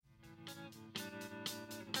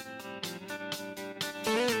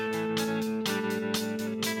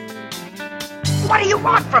What do you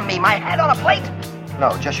want from me? My head on a plate?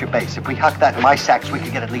 No, just your base. If we huck that in my sacks, we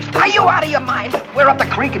could get at least... Are you out of your mind? We're up the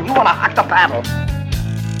creek and you want to huck the paddle.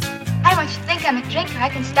 I want you to think I'm a drinker. I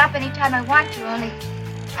can stop anytime I want to, only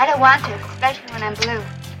I don't want to, especially when I'm blue.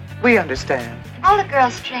 We understand. All the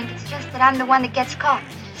girls drink. It's just that I'm the one that gets caught.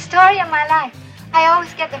 Story of my life. I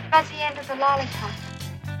always get the fuzzy end of the lollipop.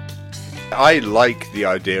 I like the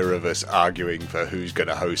idea of us arguing for who's going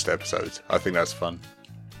to host episodes. I think that's fun.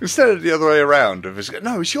 Instead of the other way around, of us,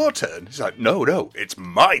 no, it's your turn. It's like, no, it's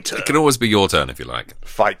my turn. It can always be your turn if you like.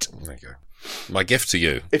 Fight. There you go. My gift to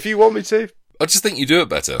you. If you want me to. I just think you do it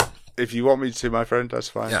better. If you want me to, my friend, that's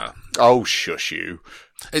fine. Yeah. Oh, shush you.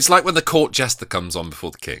 It's like when the court jester comes on before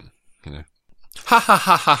the king, you know. Ha ha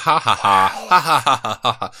ha ha ha ha ha ha ha ha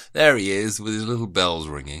ha ha. There he is with his little bells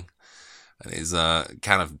ringing and his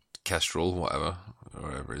can of Kestrel, whatever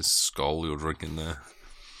his skull you're drinking there.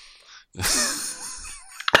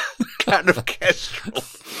 Can of Kestrel.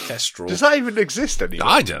 Kestrel. Does that even exist anymore?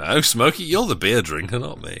 I don't know, Smokey. You're the beer drinker,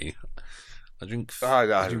 not me. I drink. I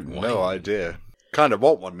have no idea. Kind of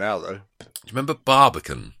want one now, though. Do you remember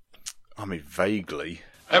Barbican? I mean, vaguely.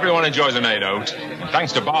 Everyone enjoys a night out. And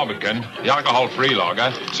thanks to Barbican, the alcohol-free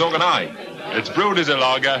lager, so can I. It's brewed as a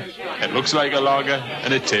lager, it looks like a lager,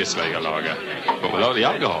 and it tastes like a lager. But without the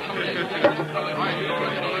alcohol.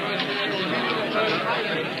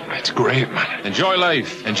 It's great, man. Enjoy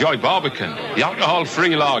life. Enjoy Barbican, the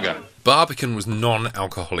alcohol-free lager. Barbican was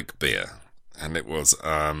non-alcoholic beer, and it was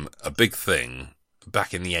a big thing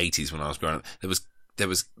back in the 80s when I was growing up. There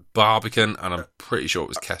was Barbican, and I'm pretty sure it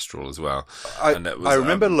was Kestrel as well. I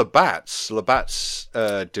remember Labatt's. Labatt's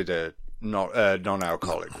did a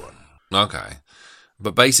non-alcoholic one. Okay.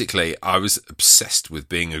 But basically, I was obsessed with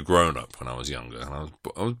being a grown-up when I was younger. And I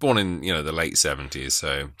was born in, the late 70s.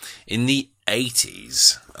 So in the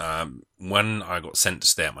 80s, when I got sent to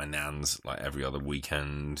stay at my nan's, like every other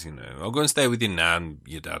weekend, I'll go and stay with your nan.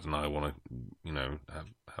 Your dad and I want to,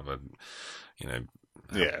 have a,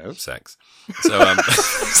 sex. So,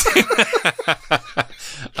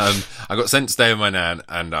 I got sent to stay with my nan,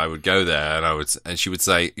 and I would go there, and she would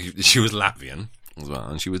say, she was Latvian as well,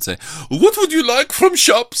 and she would say, "What would you like from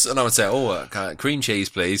shops?" And I would say, cream cheese,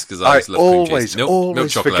 please, because I love cream cheese.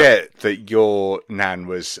 Always forget that your nan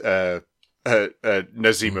was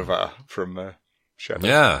Nazimova from Shadow.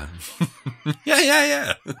 Yeah.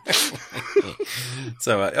 yeah.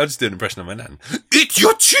 So I'll just do an impression of my nan. Eat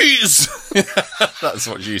your cheese! That's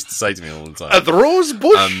what she used to say to me all the time. At the rose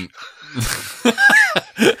bush?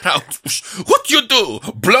 What you do?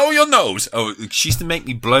 Blow your nose. Oh, she used to make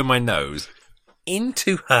me blow my nose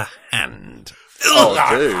into her hand. Oh,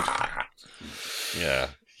 dude. Yeah.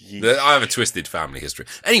 I have a twisted family history.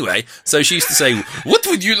 Anyway, so she used to say, "What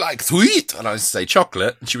would you like to eat?" And I used to say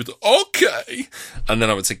chocolate. And she would, "Okay." And then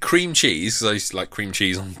I would say cream cheese, because I used to like cream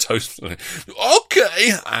cheese on toast.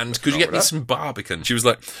 "Okay." And could you get me some Barbican? She was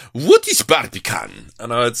like, "What is Barbican?"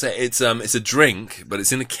 And I would say, it's a drink, but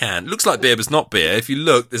it's in a can. It looks like beer, but it's not beer. If you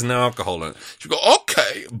look, there's no alcohol in it. She would go,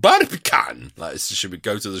 "Okay, Barbican." Like, she would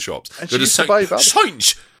go to the shops. And go she used to buy Barbican.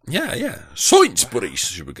 Yeah. Sainsbury's,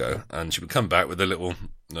 she would go. And she would come back with a little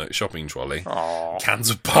shopping trolley. Aww. Cans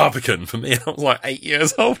of Barbican for me. I was like 8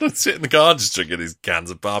 years old and sit in the car just drinking these cans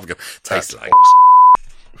of Barbican. Tastes like awesome.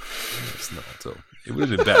 It's not at all. It would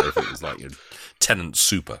have been better if it was like Tennant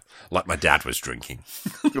Super, like my dad was drinking.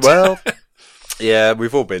 Well, yeah,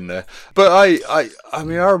 we've all been there. But I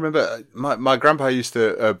remember my grandpa used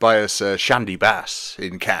to buy us Shandy Bass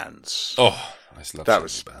in cans. Oh, I used to love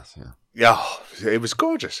Shandy Bass, yeah. Yeah, it was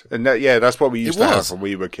gorgeous. And that's what we used to have when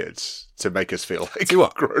we were kids, to make us feel like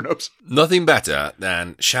grown-ups. Nothing better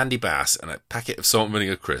than Shandy Bass and a packet of salt and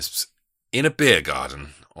vinegar crisps in a beer garden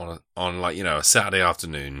on a Saturday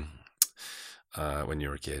afternoon when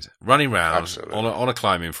you're a kid. Running around on a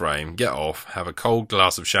climbing frame, get off, have a cold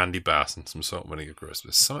glass of Shandy Bass and some salt and vinegar crisps.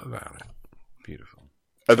 There's something about it. Beautiful.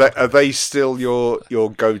 Are they still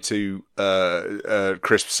your go-to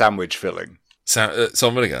crisp sandwich filling? Salt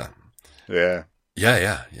and vinegar? Yeah.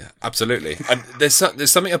 Yeah, absolutely. And there's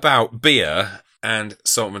something about beer and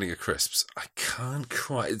salt and vinegar crisps. I can't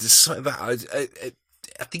quite. There's something about I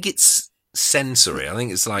think it's sensory. I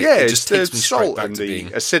think it's like it just takes me straight back and to the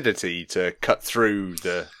being acidity to cut through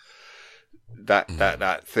that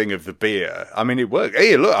thing of the beer. I mean, it works.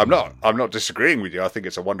 Hey, look, I'm not disagreeing with you. I think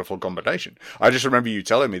it's a wonderful combination. I just remember you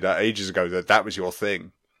telling me that ages ago that was your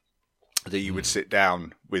thing. That you would sit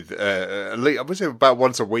down with, was it about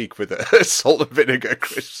once a week with a salt and vinegar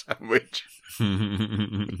crisp sandwich?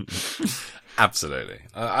 Absolutely.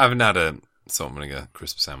 I haven't had a salt and vinegar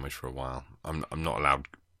crisp sandwich for a while. I'm not allowed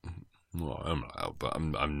Well, I'm allowed, but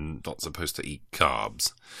I'm not supposed to eat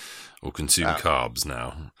carbs or consume carbs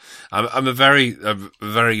now. I'm a very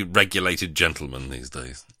regulated gentleman these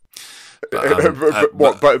days.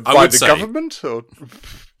 What, by the government? Or?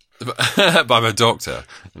 By my doctor.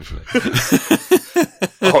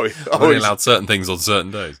 I'm only allowed certain things on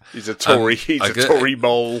certain days. He's a Tory. He's a Tory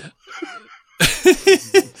mole.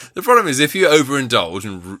 The problem is, if you overindulge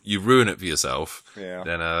and you ruin it for yourself,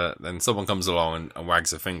 then someone comes along and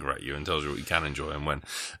wags a finger at you and tells you what you can enjoy and when.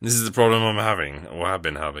 And this is the problem I'm having, or have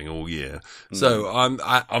been having all year. So I'm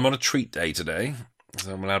on a treat day today.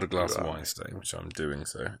 So I'm allowed a glass of wine today, which I'm doing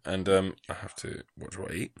so. And I have to watch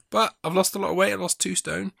what I eat. But I've lost a lot of weight. I lost 2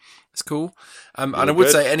 stone. It's cool. And I would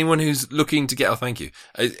say anyone who's looking to get... Oh, thank you.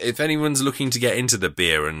 If anyone's looking to get into the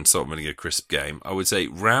beer and salt and vinegar crisp game, I would say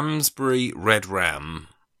Ramsbury Red Ram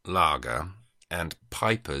Lager and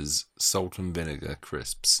Piper's Salt and Vinegar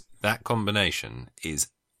Crisps. That combination is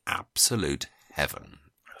absolute heaven.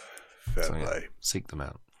 Fair play. Seek them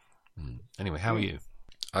out. Anyway, how are you?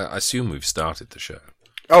 I assume we've started the show.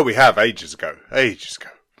 Oh, we have ages ago.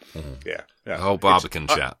 Yeah. The whole Barbican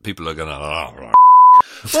chat. People are going to... right.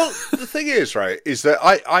 Well, the thing is, right, is that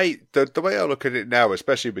the way I look at it now,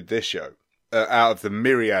 especially with this show, out of the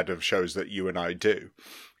myriad of shows that you and I do,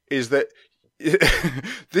 is that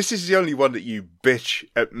this is the only one that you bitch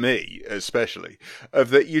at me, especially, of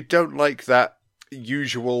that you don't like that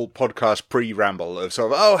usual podcast pre-ramble of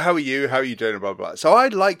sort of, oh, how are you doing, blah, blah, blah. So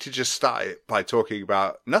I'd like to just start it by talking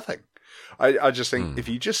about nothing. I just think if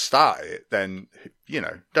you just start it, then,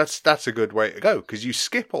 that's a good way to go, because you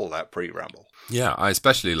skip all that pre-ramble. Yeah, I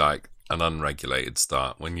especially like an unregulated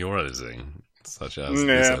start when you're editing, such as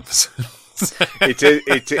this episode.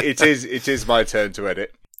 It is my turn to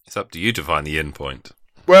edit. It's up to you to find the end point.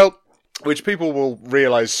 Well, which people will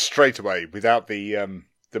realise straight away without the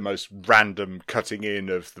most random cutting in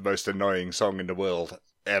of the most annoying song in the world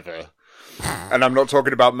ever. And I'm not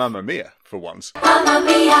talking about Mamma Mia for once. Mamma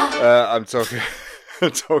Mia. I'm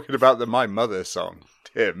talking about the My Mother song.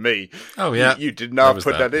 Dear me. Oh yeah, you did not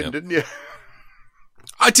put that in, didn't you?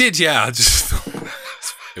 I did, yeah. I just thought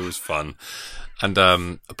it was fun. And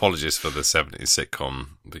apologies for the 70s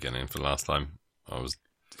sitcom beginning for last time. I was,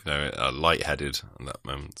 lightheaded at that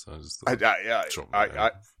moment. So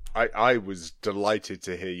I was delighted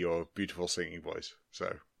to hear your beautiful singing voice.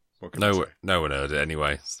 So what can I say? No one heard it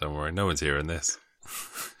anyway. So don't worry, no one's hearing this.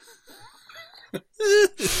 Do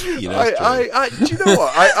you know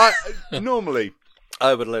what? I normally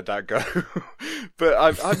I would let that go, but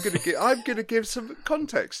I'm gonna give some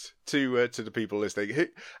context to the people listening.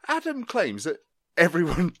 Adam claims that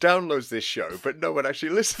everyone downloads this show, but no one actually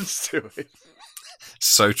listens to it.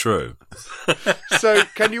 So true. So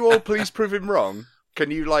can you all please prove him wrong? Can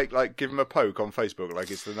you like give him a poke on Facebook like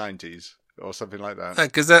it's the 90s or something like that?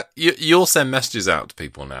 Because you'll send messages out to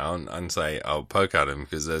people now and say, "I'll poke at him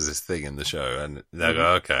because there's this thing in the show," and they'll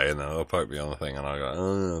go, "Okay," and then they'll poke me on the thing, and I go,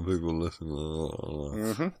 "Oh, people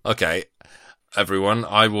listen." Okay, everyone,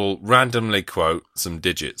 I will randomly quote some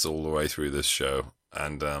digits all the way through this show.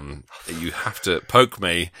 And you have to poke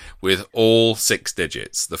me with all 6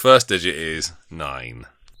 digits. The first digit is 9.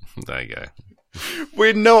 There you go.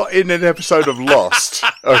 We're not in an episode of Lost,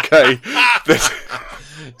 okay? Just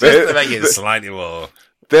to make it slightly more.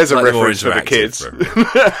 There's a reference for the kids.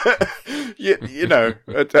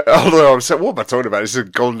 Although what am I talking about? This is a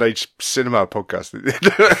Golden Age cinema podcast.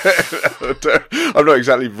 I'm not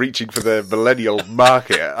exactly reaching for the millennial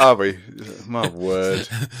market, are we? My word.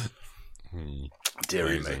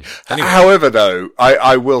 Deary me. Anyway. However, though,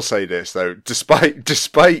 I will say this though,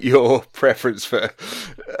 despite your preference for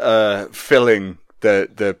filling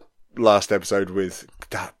the last episode with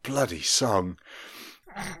that bloody song,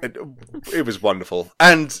 it was wonderful,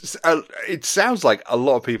 and it sounds like a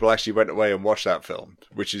lot of people actually went away and watched that film,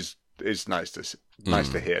 which is nice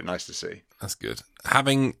to hear, nice to see. That's good.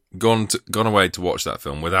 Having gone away to watch that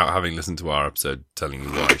film without having listened to our episode telling you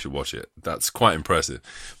why you should watch it, that's quite impressive.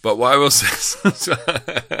 But what I will say is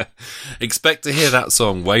expect to hear that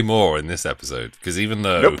song way more in this episode, because even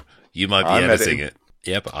though you might be editing it,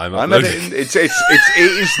 but I'm uploading. It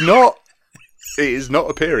is not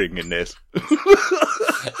appearing in this.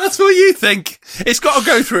 That's what you think. It's got to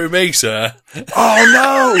go through me, sir. Oh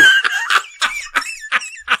no!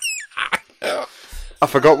 I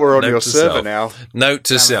forgot we're on your server now. Note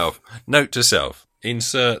to self.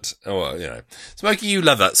 Insert. Smokey, you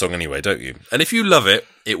love that song anyway, don't you? And if you love it,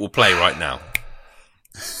 it will play right now.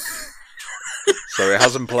 So it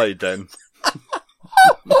hasn't played then.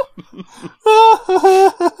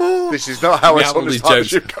 This is not how it's on this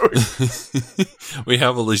partnership going. We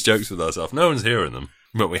have all these jokes with ourselves. No one's hearing them,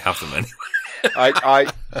 but we have them anyway.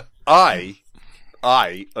 I,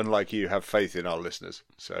 unlike you, have faith in our listeners.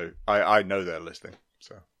 So I know they're listening.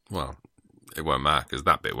 So Well, it won't matter because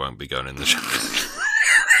that bit won't be going in the show.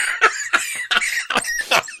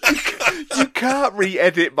 you can't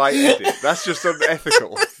re-edit my edit. That's just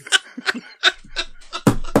unethical.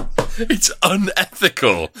 It's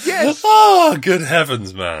unethical. Yes. Oh, good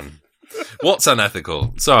heavens, man. What's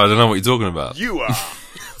unethical? Sorry, I don't know what you're talking about. You are.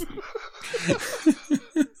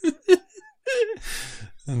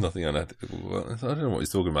 Nothing unethical. Well, I don't know what he's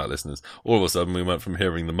talking about, listeners. All of a sudden, we went from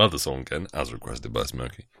hearing the Mother song again, as requested by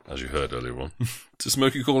Smokey, as you heard earlier on, to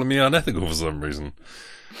Smokey calling me unethical for some reason.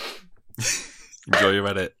 Enjoy your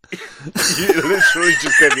edit. You literally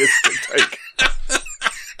just gave me a spit take.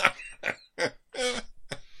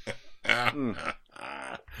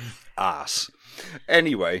 Ass.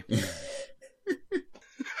 Anyway.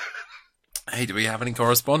 Hey, do we have any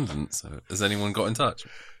correspondence? Has anyone got in touch?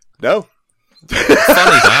 No. Funny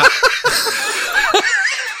that.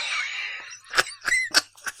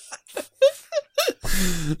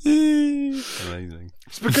 Amazing.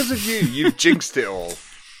 It's because of you. You've jinxed it all.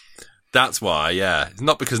 That's why, yeah. It's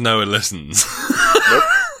not because no one listens. Nope.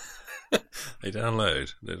 They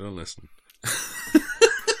download. They don't listen.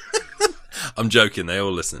 I'm joking. They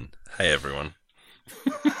all listen. Hey, everyone.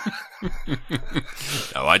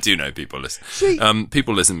 No, I do know people listen.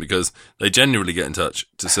 People listen because they genuinely get in touch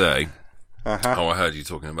to say, oh, I heard you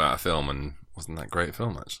talking about a film and wasn't that great a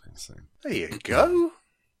film, actually. So, there you go.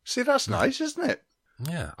 See, that's nice, isn't it?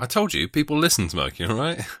 yeah, I told you, people listen, Smokey, all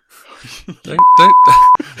right? don't.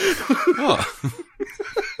 What?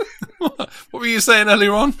 What were you saying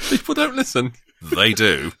earlier on? People don't listen. They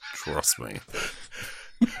do. Trust me.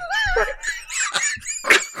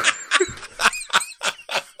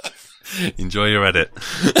 Enjoy your edit.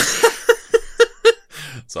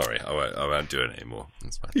 Sorry, I won't do it anymore.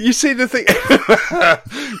 That's fine. You see the thing.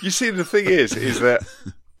 The thing is that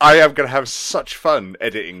I am going to have such fun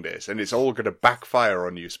editing this, and it's all going to backfire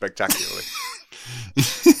on you spectacularly.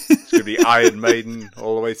 It's going to be Iron Maiden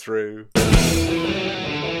all the way through.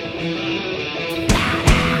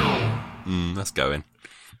 That's going.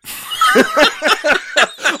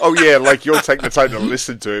 Oh yeah, like you'll take the time to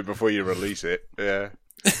listen to it before you release it. Yeah.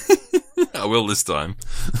 I will this time.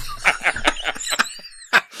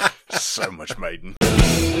 So much Maiden.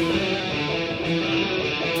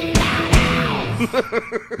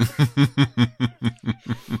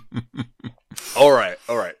 All right.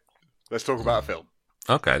 Let's talk about a film.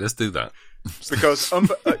 Okay, let's do that. Because,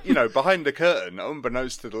 behind the curtain,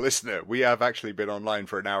 unbeknownst to the listener, we have actually been online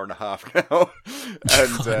for an hour and a half now.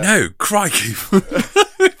 And no, crikey.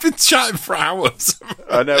 We've been chatting for hours.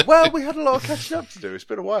 I know. Well, we had a lot of catching up to do. It's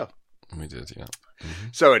been a while. We did, yeah. Mm-hmm.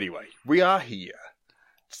 So anyway, we are here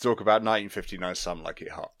to talk about 1959 Some Like It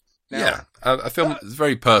Hot. Now, yeah, a film with a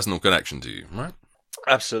very personal connection to you, right?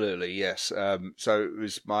 Absolutely, yes. So it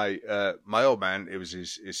was my old man. It was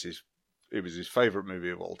his favourite movie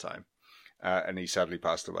of all time. And he sadly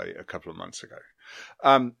passed away a couple of months ago.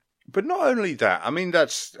 But not only that, I mean,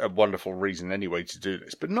 that's a wonderful reason anyway to do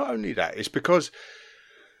this. But not only that, it's because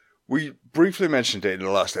we briefly mentioned it in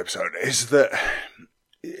the last episode, is that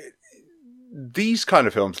these kind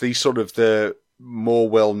of films, these sort of the more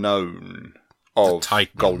well-known of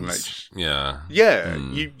Golden Age. Yeah. Yeah,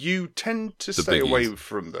 you tend to stay away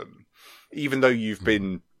from them, even though you've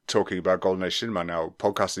been talking about Golden Age cinema now,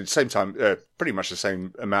 podcasting at the same time, pretty much the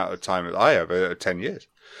same amount of time that I have, 10 years.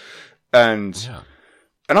 And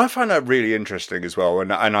I find that really interesting as well.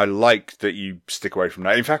 And I like that you stick away from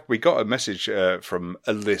that. In fact, we got a message from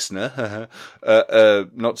a listener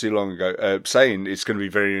not too long ago saying it's going to be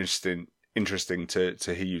very interesting to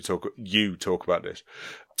hear you talk about this,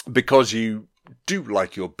 because you do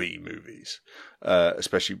like your B movies,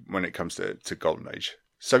 especially when it comes to Golden Age.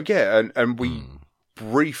 So yeah, and we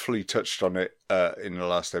briefly touched on it in the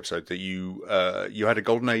last episode that you had a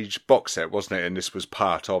Golden Age box set, wasn't it? And this was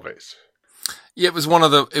part of it. Yeah, it was one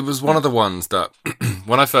of the ones that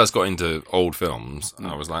when I first got into old films,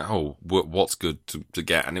 I was like, oh, what's good to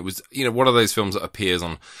get? And it was, one of those films that appears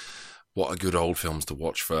on what are good old films to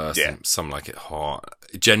watch first. Yeah. And Some Like It Hot,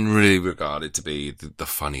 generally regarded to be the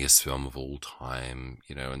funniest film of all time,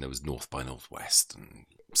 and there was North by Northwest and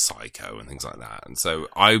Psycho and things like that. And so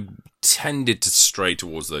I tended to stray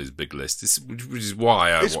towards those big lists, which is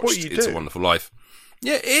why I watched It's a Wonderful Life.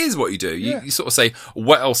 Yeah, it is what you do. You sort of say,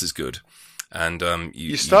 what else is good? And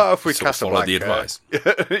you start off with Casablanca. Follow the advice.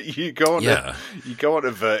 You go on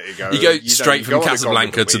a Vertigo. You go straight from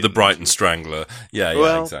Casablanca to the Brighton Strangler.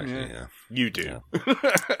 Yeah, exactly. Yeah. You do.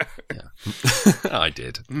 Yeah. I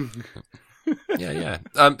did. Yeah.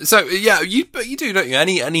 So yeah, you do, don't you?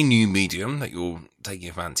 Any new medium that you're taking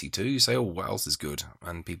a fancy to, you say, oh, what else is good?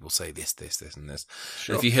 And people say this, and this.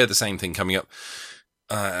 Sure. If you hear the same thing coming up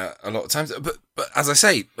a lot of times, but as I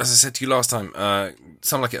said to you last time,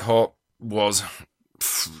 Some Like It Hot was,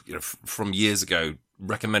 from years ago,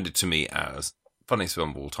 recommended to me as funniest film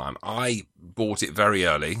of all time. I bought it very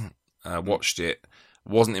early, watched it,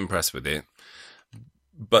 wasn't impressed with it.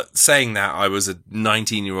 But saying that, I was a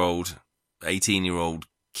 19-year-old, 18-year-old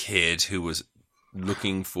kid who was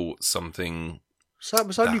looking for something. So that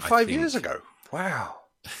was only 5 years ago. Wow.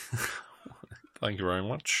 Thank you very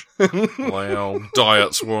much. Well,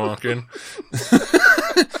 diet's working.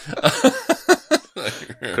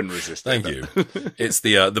 Couldn't resist. Thank you. It's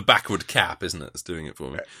the backward cap, isn't it? That's doing it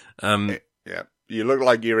for me. Yeah. You look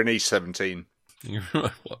like you're in E17.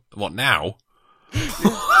 What now?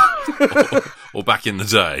 or back in the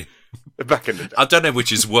day? Back in the day. I don't know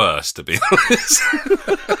which is worse, to be honest.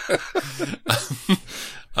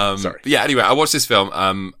 Sorry. But yeah, anyway, I watched this film,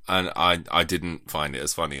 and I didn't find it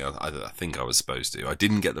as funny as I think I was supposed to. I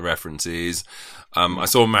didn't get the references. I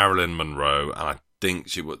saw Marilyn Monroe, and I think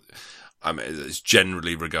she was. It's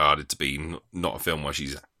generally regarded to be not a film where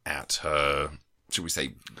she's at her, should we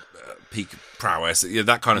say, peak prowess,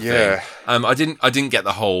 that kind of thing. I didn't get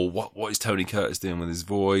the whole what is Tony Curtis doing with his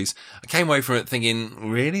voice. I came away from it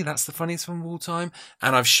thinking, really, that's the funniest film of all time,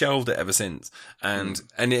 and I've shelved it ever since. And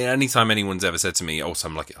any time anyone's ever said to me, "Oh,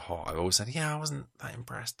 Some Like It Hot," I've always said, "Yeah, I wasn't that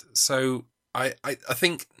impressed." So I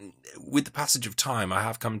think with the passage of time, I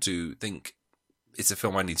have come to think it's a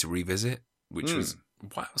film I need to revisit, which was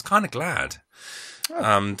why I was kind of glad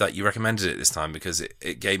that you recommended it this time, because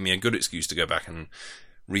it gave me a good excuse to go back and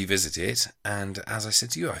revisit it. And as I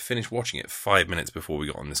said to you, I finished watching it 5 minutes before we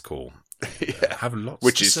got on this call. I have lots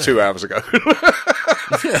Which to is say. 2 hours ago.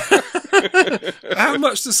 I have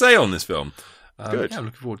much to say on this film. Good. Yeah, I'm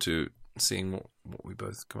looking forward to seeing what we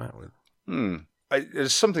both come out with.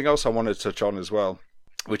 There's something else I want to touch on as well,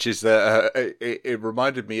 which is that it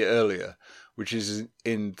reminded me earlier, which is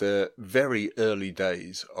in the very early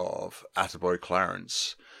days of Attaboy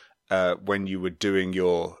Clarence, when you were doing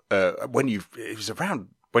your it was around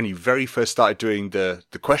when you very first started doing the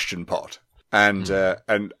question pot, and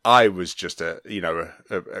I was just a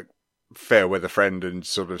fair weather friend, and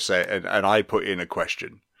sort of say, and I put in a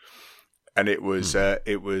question, and it was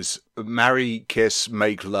marry, kiss,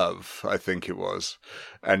 make love, I think it was,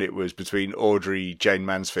 and it was between Audrey, Jane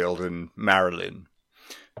Mansfield, and Marilyn.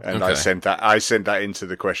 And okay. I sent that into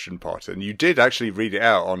the question pot, and you did actually read it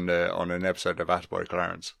out on an episode of Attaboy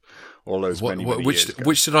Clarence. All those many years ago.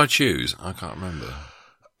 Which did I choose? I can't remember.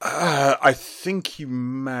 I think you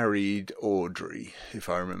married Audrey, if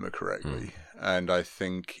I remember correctly, and I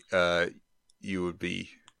think you would be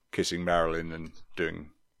kissing Marilyn and doing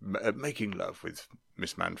making love with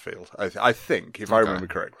Miss Mansfield. I think, if I remember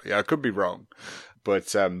correctly. I could be wrong,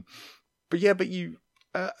 but you.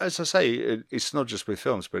 As I say, it's not just with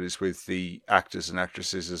films, but it's with the actors and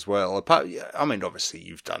actresses as well. Obviously,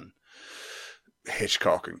 you've done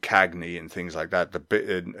Hitchcock and Cagney and things like that, the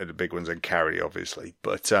big ones, and Carrie, obviously.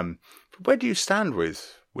 But where do you stand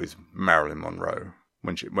with Marilyn Monroe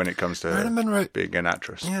when it comes to being an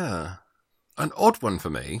actress? Yeah, an odd one for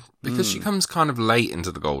me, because she comes kind of late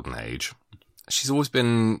into the golden age. She's always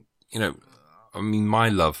been, my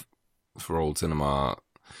love for old cinema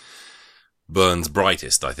burns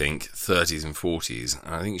brightest, I think, 30s and 40s.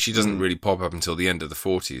 And I think she doesn't really pop up until the end of the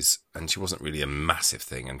 40s, and she wasn't really a massive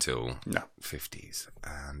thing until 50s.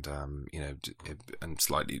 And, and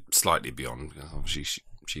slightly beyond, because obviously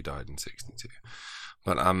she died in 62.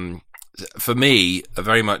 But for me,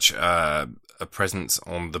 very much a presence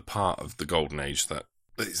on the part of the golden age that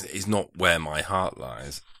is not where my heart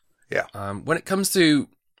lies. Yeah. When it comes to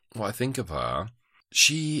what I think of her,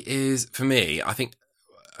 she is, for me, I think,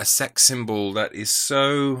 a sex symbol that is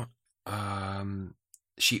so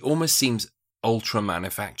she almost seems ultra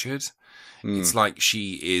manufactured. It's like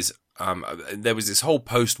she is there was this whole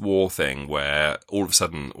post-war thing where all of a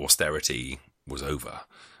sudden austerity was over,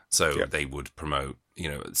 so they would promote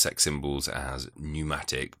sex symbols as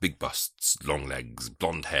pneumatic, big busts, long legs,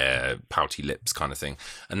 blonde hair, pouty lips kind of thing,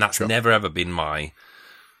 and that's never ever been my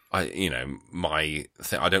my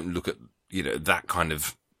thing. I don't look at that kind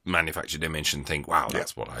of manufactured image and think, wow,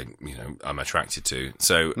 that's what I'm attracted to.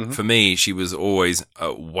 So for me, she was always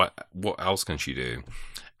what else can she do?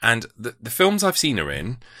 And the films I've seen her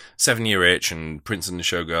in, 7 Year Itch and Prince and the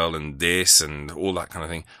Showgirl and this and all that kind of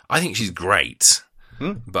thing, I think she's great.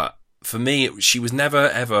 But for me, she was never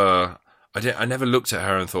ever. I never looked at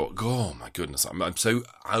her and thought, oh my goodness, I'm so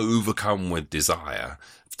overcome with desire.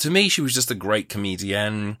 To me, she was just a great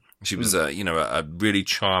comedienne She was, a really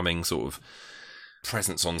charming sort of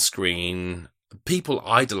presence on screen. People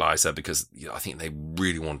idolize her because I think they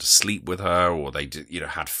really wanted to sleep with her, or they did,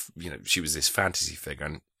 she was this fantasy figure.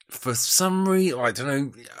 And for some reason, I don't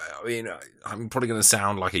know. I mean, I'm probably going to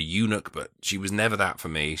sound like a eunuch, but she was never that for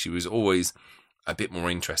me. She was always a bit more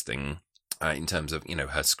interesting in terms of,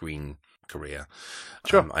 her screen career.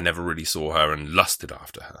 Sure. I never really saw her and lusted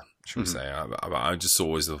after her, should we say. I just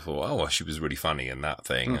always thought, well, she was really funny in that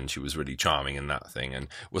thing, and she was really charming in that thing. And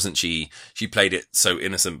wasn't she played it so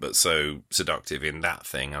innocent but so seductive in that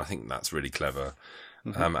thing. And I think that's really clever.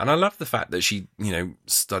 And I love the fact that she,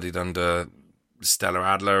 studied under Stella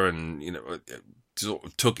Adler and, sort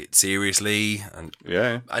of took it seriously.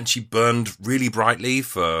 And she burned really brightly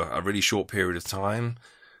for a really short period of time.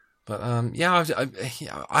 But I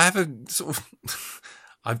have a sort of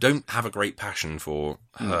I don't have a great passion for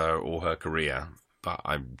her or her career, but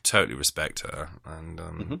I totally respect her, and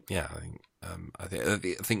I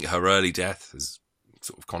think her early death has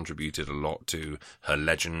sort of contributed a lot to her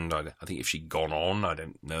legend. I think if she'd gone on, I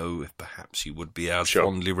don't know if perhaps she would be as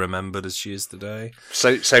fondly remembered as she is today.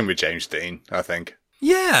 So same with James Dean, I think.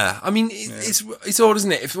 Yeah, I mean it's odd,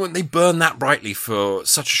 isn't it? When they burn that brightly for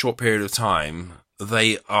such a short period of time.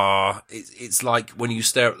 They are. It's like when you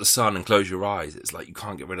stare at the sun and close your eyes. It's like you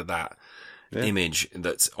can't get rid of that image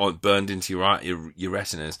that's burned into your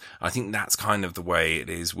retinas. I think that's kind of the way it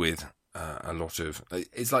is with a lot of.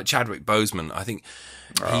 It's like Chadwick Boseman. I think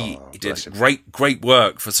he did great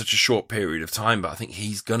work for such a short period of time, but I think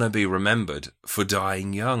he's gonna be remembered for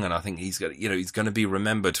dying young, and I think he's gonna be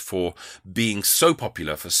remembered for being so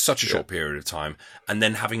popular for such a short period of time, and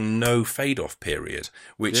then having no fade off period.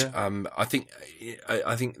 Which I think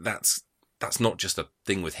that's not just a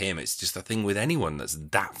thing with him. It's just a thing with anyone that's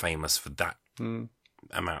that famous for that.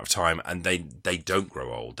 Amount of time, and they don't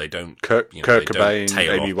grow old. They don't. Kurt Cobain,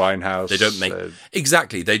 Amy Winehouse. They don't make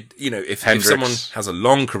exactly. They if someone has a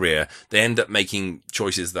long career, they end up making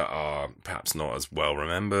choices that are perhaps not as well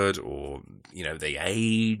remembered, or they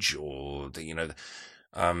age, or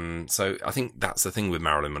So I think that's the thing with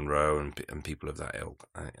Marilyn Monroe and people of that ilk.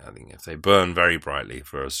 I think if they burn very brightly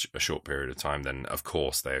for a short period of time, then of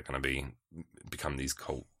course they are going to become these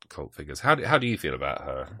cult figures. How do you feel about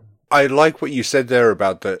her? I like what you said there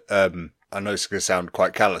about that. I know it's going to sound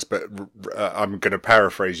quite callous, but I'm going to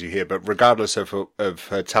paraphrase you here. But regardless of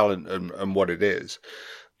her talent and what it is,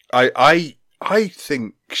 I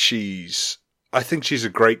think she's a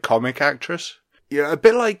great comic actress. Yeah, a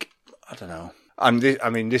bit like, I don't know. I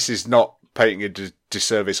mean, this is not painting a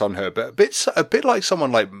disservice on her, but a bit like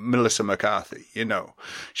someone like Melissa McCarthy.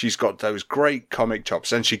 She's got those great comic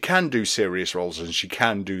chops, and she can do serious roles, and she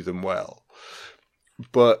can do them well.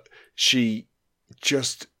 But she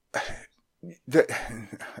just,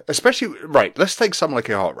 especially right. Let's take Some Like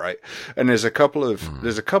It Hot, right? And there's a couple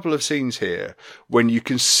of scenes here when you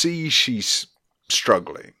can see she's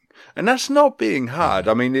struggling, and that's not being hard.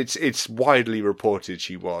 I mean, it's widely reported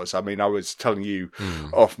she was. I mean, I was telling you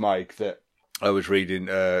off mic that I was reading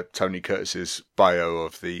Tony Curtis's bio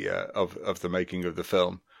of the making of the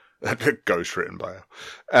film. Ghostwritten bio,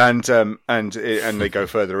 and they go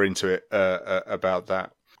further into it about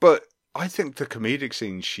that. But I think the comedic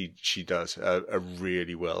scenes she does are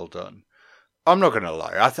really well done. I'm not going to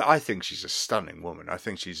lie. I think she's a stunning woman. I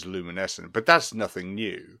think she's luminescent. But that's nothing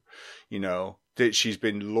new, that she's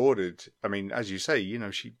been lauded. I mean, as you say,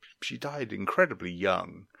 she died incredibly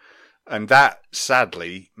young, and that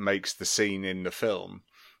sadly makes the scene in the film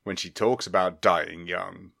when she talks about dying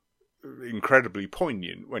young incredibly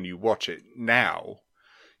poignant when you watch it now.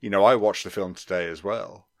 I watched the film today as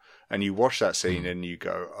well, and you watch that scene and you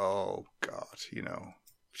go, oh God,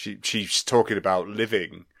 she's talking about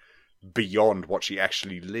living beyond what she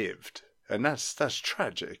actually lived, and that's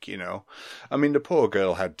tragic. I mean, the poor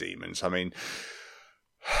girl had demons. I mean,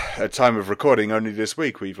 at time of recording, only this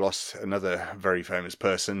week we've lost another very famous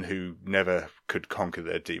person who never could conquer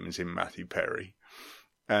their demons in Matthew Perry.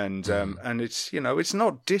 And it's, it's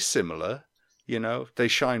not dissimilar, they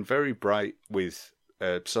shine very bright with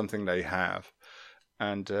something they have.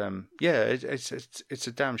 And, it's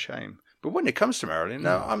a damn shame. But when it comes to Marilyn,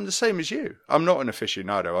 no, I'm the same as you. I'm not an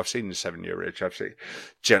aficionado. I've seen The 7-Year Itch. I've seen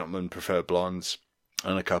Gentlemen Prefer Blondes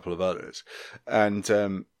and a couple of others. And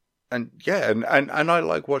I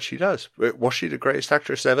like what she does. Was she the greatest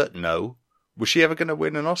actress ever? No. Was she ever going to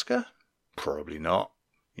win an Oscar? Probably not,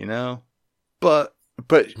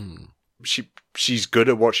 But she's good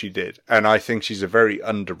at what she did, and I think she's a very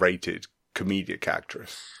underrated comedic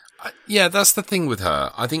actress. Yeah, that's the thing with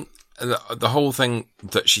her. I think the whole thing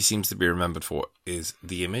that she seems to be remembered for is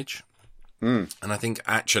the image. And I think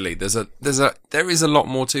actually there is a lot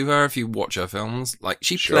more to her if you watch her films. Like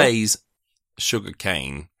she Sure. plays Sugar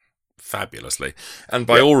Cane fabulously, and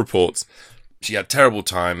by all reports, she had terrible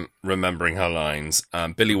time remembering her lines.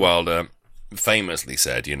 Billy Wilder famously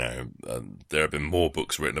said, there have been more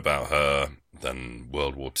books written about her than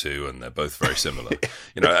World War II, and they're both very similar.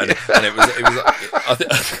 And it was. I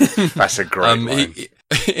think That's a great line.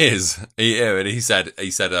 It is. And he said,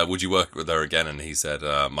 would you work with her again? And he said,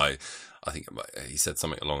 he said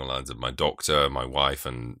something along the lines of my doctor, my wife,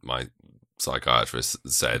 and my psychiatrist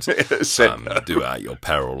said, do it at your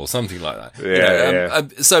peril or something like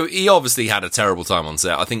that. So he obviously had a terrible time on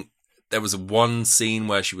set. I think there was one scene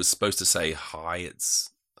where she was supposed to say, hi, it's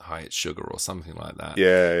sugar or something like that.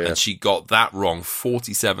 And she got that wrong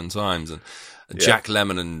 47 times. And Jack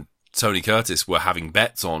Lemmon and Tony Curtis were having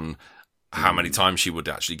bets on how many times she would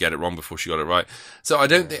actually get it wrong before she got it right. So I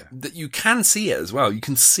don't think that you can see it as well. You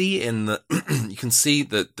can see in the, you can see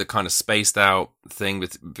the kind of spaced out thing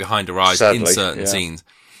with behind her eyes in certain scenes.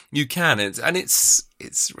 You can,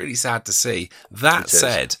 it's really sad to see. That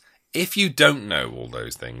said, if you don't know all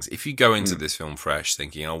those things, if you go into this film fresh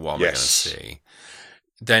thinking, oh, what am I going to see?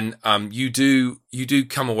 Then you do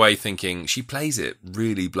come away thinking she plays it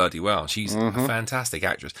really bloody well. She's a fantastic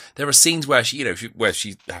actress. There are scenes where she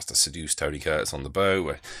has to seduce Tony Curtis on the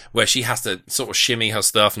boat, where she has to sort of shimmy her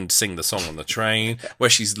stuff and sing the song on the train,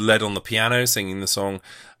 where she's led on the piano singing the song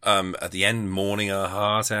at the end, mourning her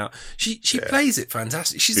heart out. She plays it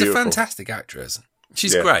fantastic. She's a fantastic actress.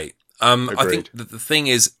 She's great. I think that the thing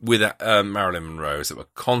is with Marilyn Monroe is that we're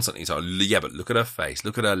constantly talking, but look at her face,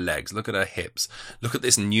 look at her legs, look at her hips, look at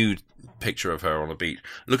this nude picture of her on a beach,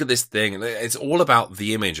 look at this thing. It's all about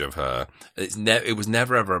the image of her. It was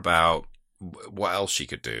never ever about what else she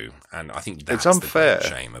could do. And I think that's unfair. The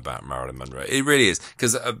shame about Marilyn Monroe. It really is.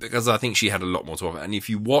 Because I think she had a lot more to offer. And if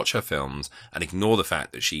you watch her films and ignore the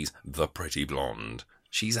fact that she's the pretty blonde,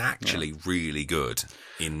 she's actually really good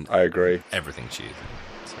in everything she is.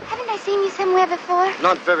 Haven't I seen you somewhere before?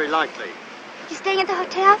 Not very likely. You staying at the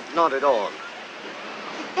hotel? Not at all.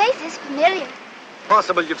 The face is familiar.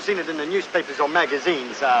 Possible you've seen it in the newspapers or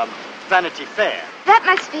magazines. Vanity Fair. That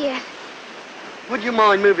must be it. Would you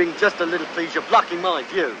mind moving just a little, please? You're blocking my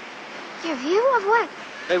view. Your view of what?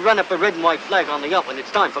 They run up a red and white flag on the yacht when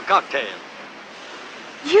it's time for cocktail.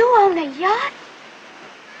 You own a yacht?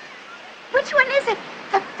 Which one is it?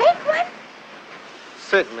 The big one?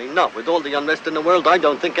 Certainly not. With all the unrest in the world, I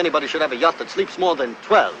don't think anybody should have a yacht that sleeps more than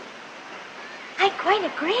 12. I quite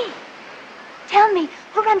agree. Tell me,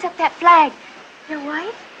 who runs up that flag? Your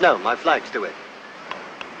wife? No, my flags do it.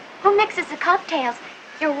 Who mixes the cocktails?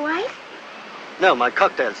 Your wife? No, my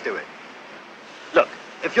cocktails do it. Look,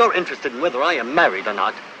 if you're interested in whether I am married or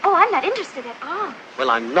not... Oh, I'm not interested at all. Well,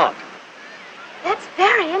 I'm not. That's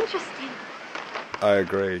very interesting. I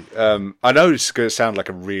agree. I know it's going to sound like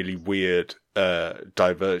a really weird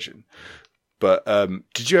diversion, but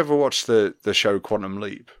did you ever watch the show Quantum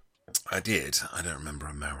Leap? I did. I don't remember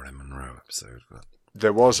a Marilyn Monroe episode. But...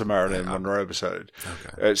 There was a Marilyn Monroe episode.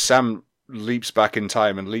 Okay. Sam leaps back in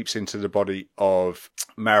time and leaps into the body of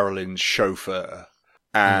Marilyn's chauffeur,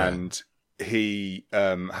 and he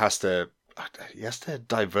has to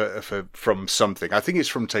divert her from something. I think it's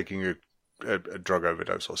from taking a drug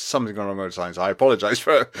overdose or something along those lines. I apologize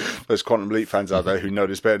for those Quantum Leap fans out there who know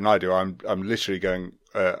this better than I do. I'm literally going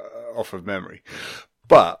off of memory,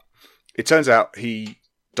 but it turns out he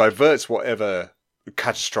diverts whatever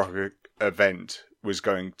catastrophic event was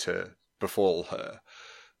going to befall her,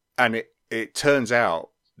 and it turns out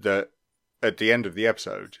that at the end of the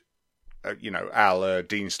episode,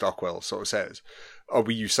 Dean Stockwell sort of says, "Oh,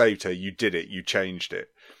 well, you saved her. You did it. You changed it."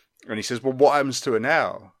 And he says, "Well, what happens to her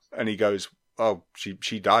now?" And he goes, "Oh,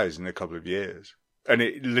 she dies in a couple of years." And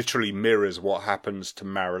it literally mirrors what happens to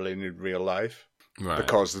Marilyn in real life. Right.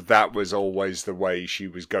 Because that was always the way she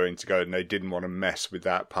was going to go, and they didn't want to mess with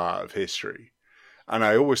that part of history. And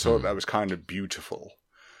I always thought that was kind of beautiful,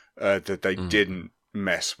 that they didn't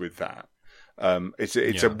mess with that.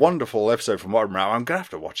 It's a wonderful episode from what I remember. I'm going to have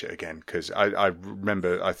to watch it again, because I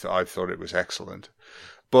remember I thought it was excellent.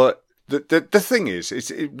 But the thing is,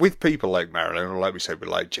 with people like Marilyn, or like we say, with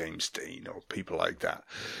like James Dean or people like that,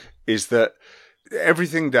 is that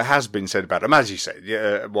everything that has been said about them, as you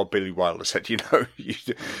say, what Billy Wilder said,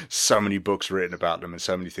 so many books written about them and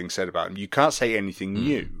so many things said about them, you can't say anything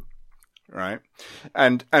new, right?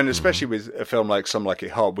 And especially with a film like Some Like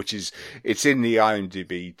It Hot, it's in the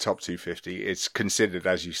IMDb top 250. It's considered,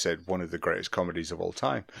 as you said, one of the greatest comedies of all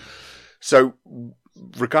time. So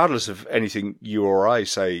regardless of anything you or I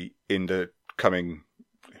say in the coming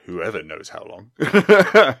whoever knows how long.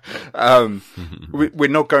 We're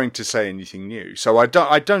not going to say anything new. So I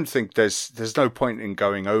don't think there's no point in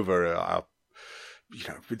going over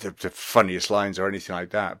the funniest lines or anything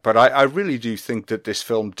like that. But I really do think that this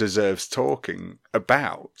film deserves talking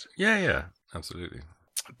about. Yeah, absolutely.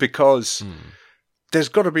 Because there's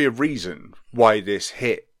got to be a reason why this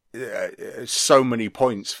hit so many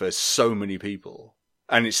points for so many people,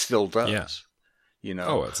 and it still does. Yeah. You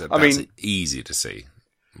know, that's easy to see.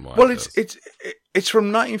 Well, it's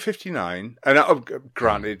from 1959, and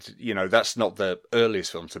granted, you know, that's not the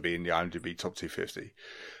earliest film to be in the IMDb Top 250,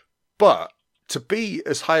 but to be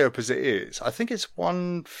as high up as it is, I think it's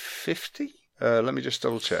 150. Let me just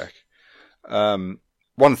double check.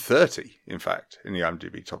 130, in fact, in the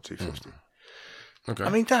IMDb Top 250. Okay. I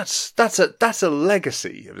mean, that's a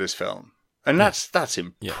legacy of this film, and that's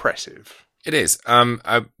impressive. It is.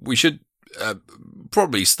 We should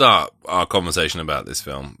probably start our conversation about this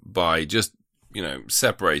film by just, you know,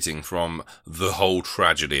 separating from the whole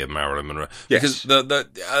tragedy of Marilyn Monroe. Yes. Because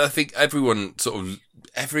I think everyone sort of,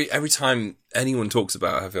 every time anyone talks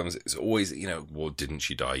about her films, it's always, you know, well, didn't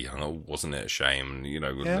she die young? Or wasn't it a shame? You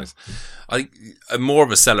know, I think more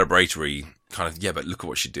of a celebratory kind of, but look at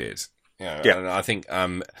what she did. Yeah. And I think,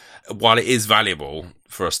 while it is valuable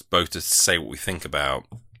for us both to say what we think about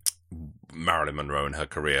Marilyn Monroe and her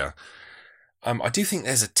career, I do think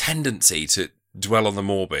there's a tendency to dwell on the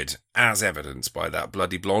morbid, as evidenced by that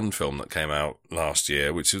Bloody Blonde film that came out last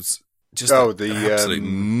year, which was just an absolute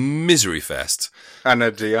misery fest.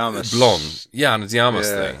 Ana de Armas. Blonde. Yeah, Ana de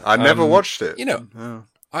Armas thing. I never watched it. You know,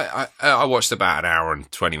 I watched about an hour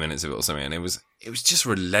and 20 minutes of it or something, and it was just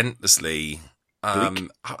relentlessly... I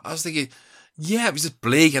was thinking, it was just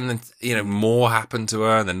bleak, and then, you know, more happened to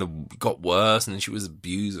her, and then it got worse, and then she was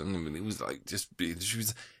abused, and it was like, she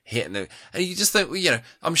was hitting it, and you just think, well, you know,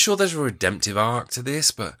 I'm sure there's a redemptive arc to this,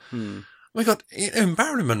 but, oh my God, you know,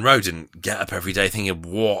 Marilyn Monroe didn't get up every day thinking,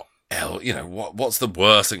 what else, you know, what's the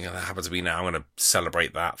worst thing that happened to me now? I'm going to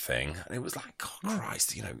celebrate that thing. And it was like, God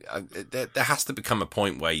Christ, you know, there has to become a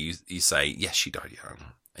point where you say, yes, she died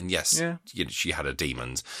young. And yes, you know, she had her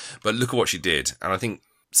demons, but look at what she did. And I think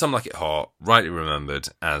Some Like It Hot, rightly remembered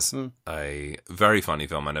as a very funny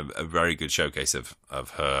film and a very good showcase of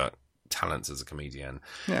her talents as a comedian.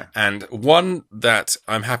 Yeah. And one that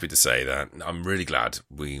I'm happy to say that I'm really glad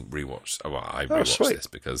we rewatched. Well, I rewatched this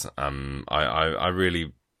because I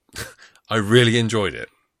really I really enjoyed it.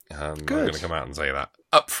 I'm going to come out and say that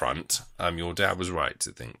up front. Your dad was right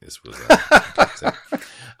to think this was.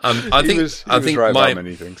 I think right about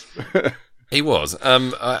many things. He was.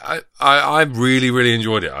 I really, really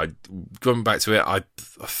enjoyed it. Going back to it, I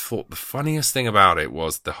thought the funniest thing about it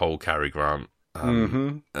was the whole Cary Grant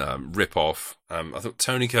rip off. I thought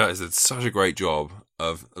Tony Curtis did such a great job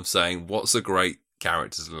of saying what's a great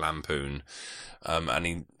character to lampoon,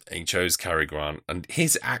 and he chose Cary Grant, and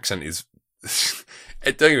his accent is.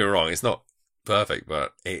 Don't get me wrong, it's not perfect,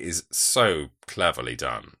 but it is so cleverly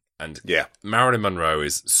done. And Marilyn Monroe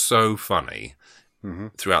is so funny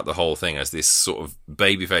throughout the whole thing as this sort of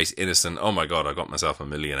babyface, innocent, oh my God, I got myself a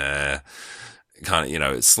millionaire. Kind of, you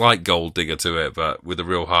know, it's like gold digger to it, but with a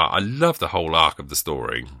real heart. I love the whole arc of the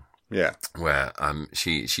story. Yeah. Where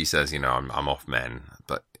she says, you know, I'm off men,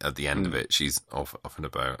 but at the end of it, she's off and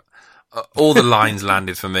about. All the lines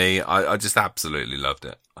landed for me. I just absolutely loved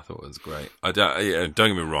it. I thought it was great. Don't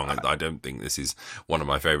get me wrong. I don't think this is one of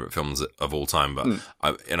my favourite films of all time, but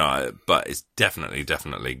but it's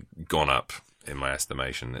definitely gone up in my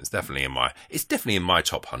estimation. It's definitely in my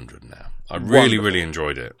top 100 now. I really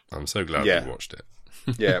enjoyed it. I'm so glad we watched it.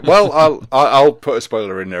 Yeah, well, I'll put a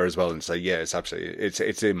spoiler in there as well and say, it's absolutely,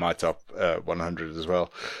 it's in my top 100 as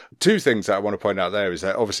well. Two things that I want to point out there is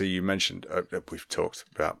that obviously you mentioned, we've talked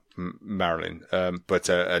about Marilyn, but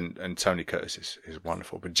and Tony Curtis is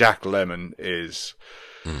wonderful, but Jack Lemmon is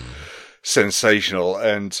sensational,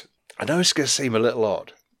 and I know it's going to seem a little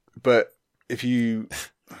odd, but if you,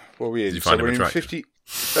 what are we in? Did you find him we're attractive? in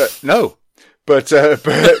 50. No, but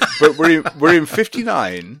we're in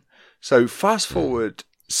 59. So fast forward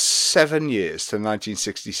 7 years to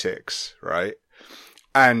 1966, right?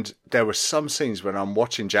 And there were some scenes when I'm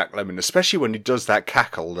watching Jack Lemmon, especially when he does that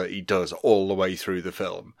cackle that he does all the way through the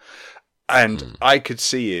film. And I could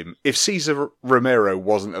see him, if Cesar Romero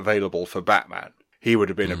wasn't available for Batman, he would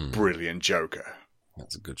have been a brilliant Joker.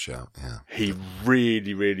 That's a good shout, yeah. He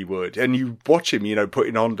really, really would. And you watch him, you know,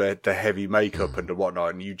 putting on the heavy makeup and the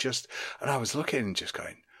whatnot, and I was looking and just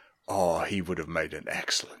going, oh, he would have made an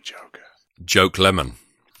excellent Joker. Joke Lemon.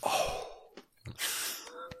 Oh.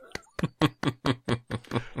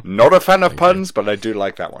 Not a fan of puns, but I do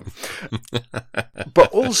like that one.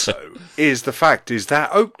 But also, is that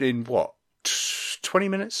opening, 20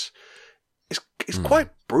 minutes? It's quite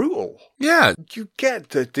brutal. Yeah. You get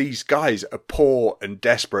that these guys are poor and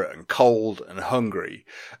desperate and cold and hungry,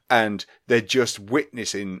 and they're just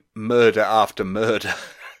witnessing murder after murder.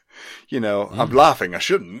 I'm laughing. I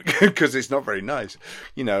shouldn't, because it's not very nice.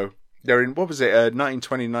 They're in, what was it,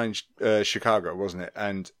 1929 Chicago, wasn't it?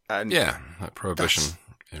 And yeah, that Prohibition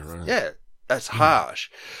era. Yeah, that's harsh.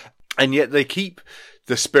 And yet they keep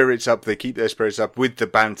the spirits up. They keep their spirits up with the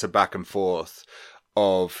banter back and forth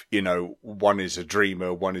of, one is a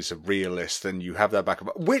dreamer, one is a realist, and you have that back and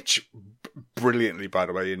forth, which brilliantly, by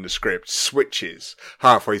the way, in the script switches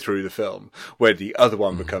halfway through the film, where the other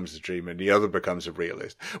one becomes a dreamer and the other becomes a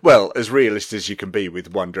realist. Well, as realist as you can be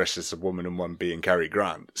with one dressed as a woman and one being Cary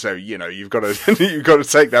Grant. So, you've got to, you've got to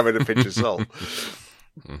take that with a pinch of salt.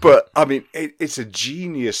 But, I mean, it's a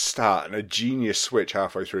genius start and a genius switch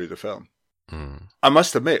halfway through the film. I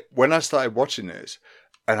must admit, when I started watching this,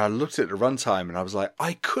 and I looked at the runtime and I was like,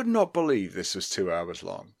 I could not believe this was 2 hours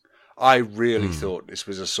long. I really thought this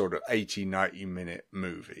was a sort of 80, 90-minute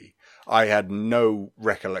movie. I had no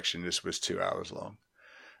recollection this was 2 hours long.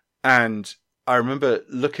 And I remember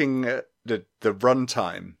looking at the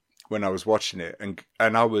runtime when I was watching it, and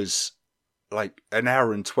I was like an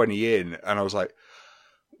hour and 20 in, and I was like,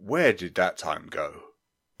 where did that time go?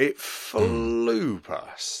 It flew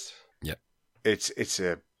past. Yeah. It's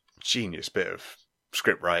a genius bit of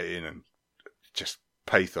script writing and just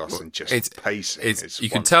pathos and just pacing. You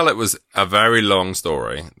can tell it was a very long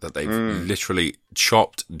story that they've literally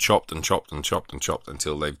chopped and chopped and chopped and chopped and chopped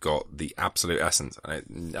until they've got the absolute essence.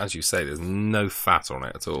 And as you say, there's no fat on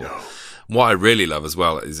it at all. No. What I really love as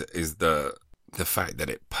well is the fact that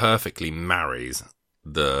it perfectly marries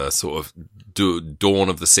the sort of dawn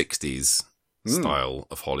of the 60s style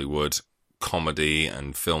of Hollywood comedy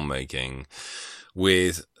and filmmaking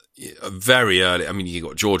with very early. I mean, you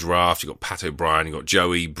got George Raft, you got Pat O'Brien, you got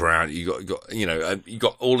Joey Brown, you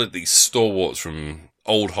got all of these stalwarts from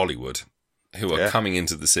old Hollywood who are coming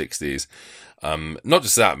into the 60s. Not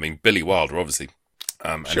just that, I mean, Billy Wilder, obviously.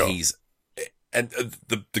 And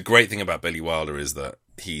the great thing about Billy Wilder is that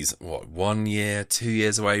he's 1 year, 2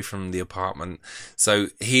 years away from The Apartment. So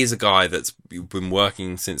he's a guy that's been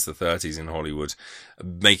working since the 30s in Hollywood,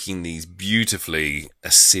 making these beautifully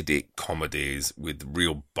acidic comedies with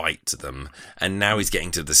real bite to them. And now he's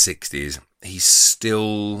getting to the 60s. He's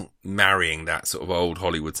still marrying that sort of old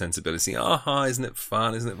Hollywood sensibility. Isn't it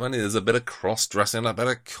fun? Isn't it funny? There's a bit of cross-dressing, a bit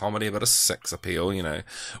of comedy, a bit of sex appeal,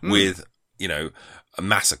 with,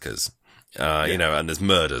 massacres. And there's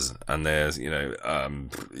murders and there's,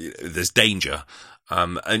 there's danger.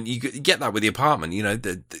 And you get that with The Apartment,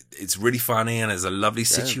 it's really funny and there's a lovely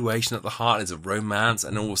situation at the heart. It's a romance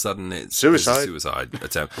and all of a sudden it's suicide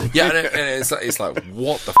attempt. Yeah. And it's like,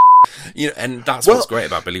 what the and that's what's great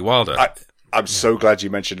about Billy Wilder. I'm so glad you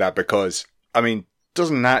mentioned that because, I mean,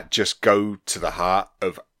 doesn't that just go to the heart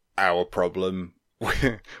of our problem,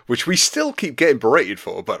 which we still keep getting berated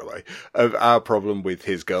for, by the way, of our problem with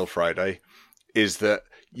His Girl Friday, is that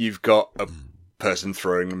you've got a person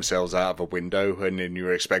throwing themselves out of a window and then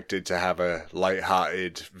you're expected to have a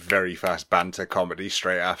light-hearted, very fast banter comedy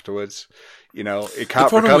straight afterwards. It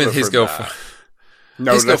can't. The problem with His Girl Friday.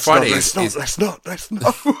 No, let's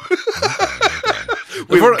not.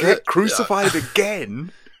 We'll get crucified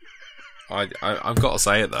again. I've got to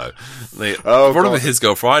say it though. The problem with His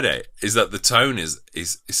Girl Friday is that the tone is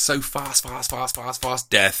so fast.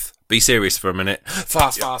 Death. Be serious for a minute.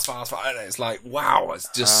 Fast. And it's like, wow, it's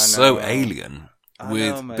just so alien.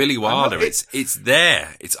 With Billy Wilder, it's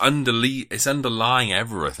there. It's underlying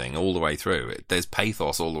everything all the way through. There's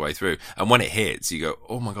pathos all the way through. And when it hits, you go,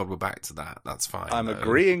 oh my God, we're back to that. That's fine. I'm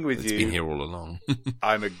agreeing with you. It's been here all along.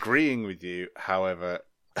 I'm agreeing with you. However,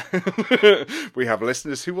 we have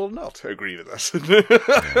listeners who will not agree with us.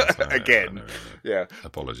 Again. No. Yeah.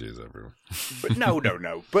 Apologies, everyone. But no.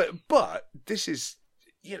 But this is,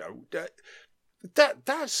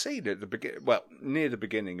 that scene at the beginning, near the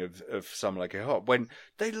beginning of Some Like It Hot, when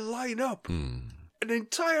they line up an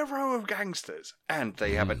entire row of gangsters and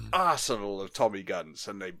they have an arsenal of Tommy guns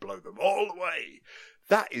and they blow them all away.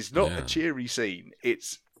 That is not a cheery scene.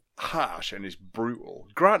 It's harsh and it's brutal.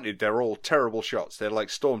 Granted, they're all terrible shots. They're like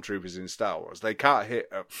stormtroopers in Star Wars. They can't hit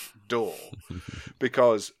a door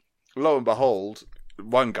because, lo and behold,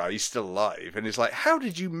 one guy is still alive and it's like, how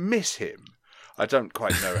did you miss him? I don't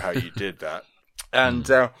quite know how you did that. And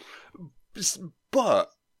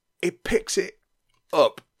but it picks it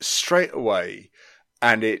up straight away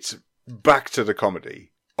and it's back to the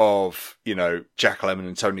comedy of, Jack Lemmon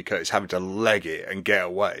and Tony Curtis having to leg it and get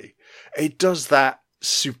away. It does that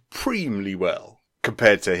supremely well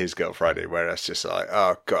compared to His Girl Friday, where it's just like,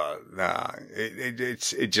 oh God, nah,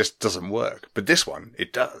 it just doesn't work. But this one,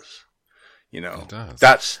 it does. It does.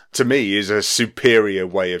 That's, to me, is a superior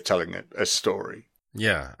way of telling a story.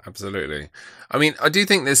 Yeah, absolutely. I mean, I do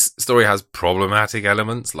think this story has problematic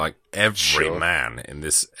elements. Like every man in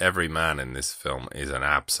this film is an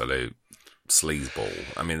absolute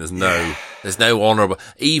sleazeball. I mean, there's no honourable.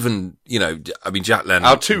 Even Jack Lemmon.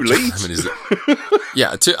 Our two leads.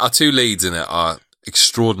 Our two leads in it are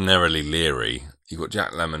extraordinarily leery. You've got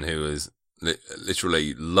Jack Lemmon, who is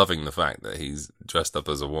literally loving the fact that he's dressed up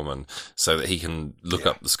as a woman so that he can look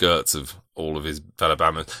up the skirts of all of his fellow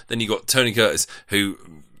bandmates. Then you got Tony Curtis, who,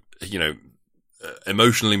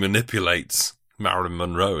 emotionally manipulates Marilyn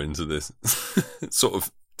Monroe into this sort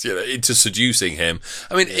of, into seducing him.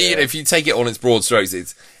 I mean, if you take it on its broad strokes,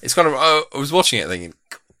 it's kind of, I was watching it thinking,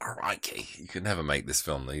 crikey, you could never make this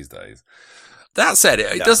film these days. That said,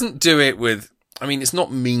 it doesn't do it with, I mean, it's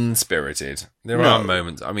not mean-spirited. There are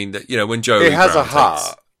moments. I mean, when Joey it has Brown a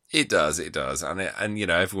heart. It does, and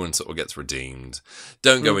everyone sort of gets redeemed.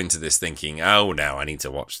 Don't go into this thinking, oh, now I need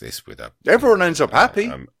to watch this with a. Everyone ends up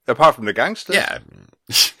happy, apart from the gangsters. Yeah,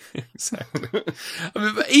 exactly. I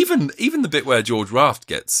mean, but even the bit where George Raft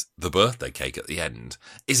gets the birthday cake at the end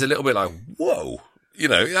is a little bit like, whoa,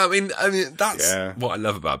 I mean, that's what I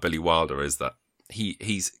love about Billy Wilder, is that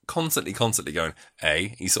he's constantly going,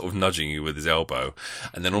 he's sort of nudging you with his elbow,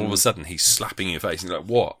 and then all of a sudden he's slapping your face, and you're like,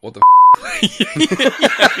 what the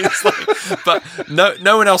it's like, but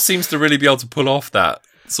no one else seems to really be able to pull off that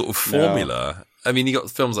sort of formula. No. I mean, you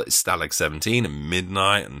got films like Stalag 17 and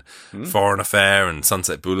Midnight and Foreign Affair and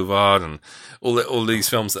Sunset Boulevard and all these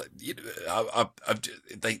films that you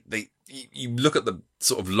look at the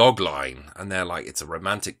sort of log line and they're like, it's a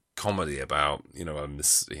romantic comedy about a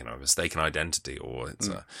mistaken identity, or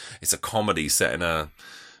it's a comedy set in a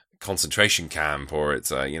concentration camp, or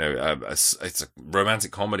it's a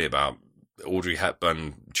romantic comedy about Audrey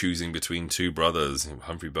Hepburn choosing between two brothers,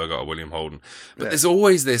 Humphrey Bogart or William Holden. But there's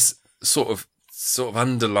always this sort of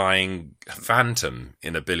underlying phantom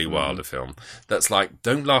in a Billy Wilder film that's like,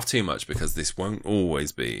 don't laugh too much because this won't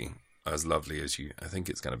always be as lovely as I think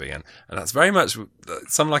it's going to be. And that's very much,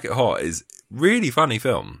 Some Like It Hot is really funny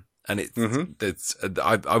film. And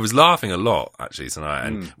I was laughing a lot actually tonight.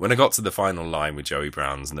 And when I got to the final line with Joey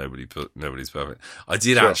Brown's Nobody's Perfect, I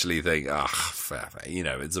did actually think,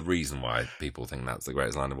 it's a reason why people think that's the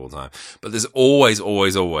greatest line of all time. But there's always,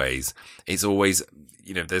 it's always,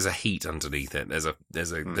 there's a heat underneath it. There's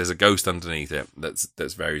a ghost underneath it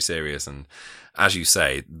that's very serious. And as you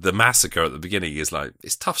say, the massacre at the beginning is like,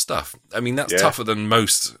 it's tough stuff. I mean, that's tougher than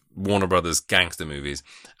most Warner Brothers gangster movies.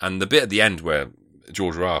 And the bit at the end where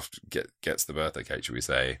George Raft gets the birthday cake, should we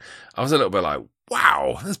say, I was a little bit like,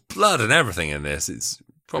 wow, there's blood and everything in this. It's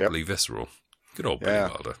properly visceral. Good old Billy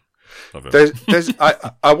Wilder.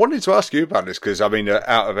 I wanted to ask you about this because, I mean,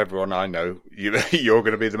 out of everyone I know, you're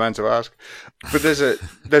going to be the man to ask. But there's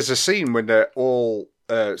a scene when they're all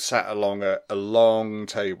sat along a long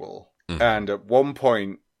table, and at one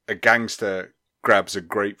point, a gangster grabs a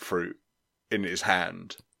grapefruit in his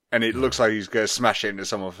hand. And it looks like he's going to smash it into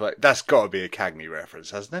someone's face. That's got to be a Cagney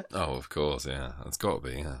reference, hasn't it? Oh, of course, yeah. That's got to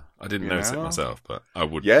be, yeah. I didn't notice it myself, but I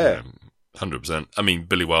would, 100%. I mean,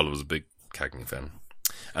 Billy Wilder was a big Cagney fan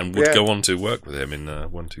and would go on to work with him in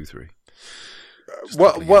 1, 2, 3.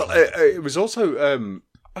 It was also,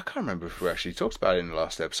 I can't remember if we actually talked about it in the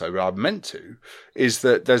last episode, but I meant to, is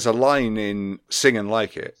that there's a line in Sing and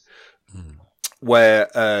Like It where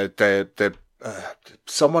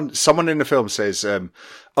someone in the film says,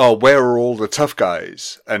 oh, where are all the tough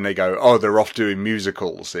guys? And they go, oh, they're off doing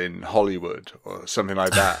musicals in Hollywood or something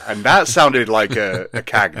like that. And that sounded like a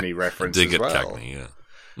Cagney reference as well. Cagney, yeah.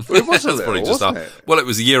 Well, it was a little, wasn't it? Well, it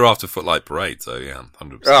was a year after Footlight Parade, so yeah,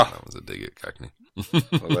 100%. That was a dig at Cagney.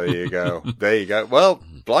 Well, there you go. There you go. Well,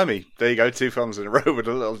 blimey, there you go. 2 films in a row with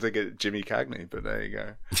a little dig at Jimmy Cagney, but there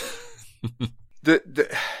you go.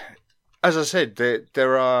 As I said,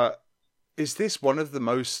 there are... Is this one of the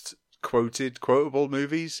most quotable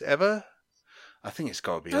movies ever? I think it's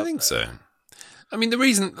got to be. I think so. I mean, the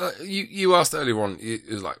reason you asked earlier on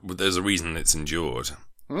is like, well, there's a reason it's endured.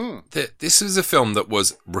 This is a film that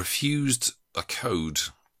was refused a code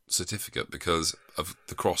certificate because of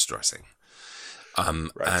the cross-dressing,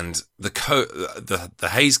 and the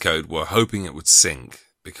Hays Code were hoping it would sink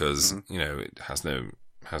because it has no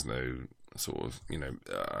sort of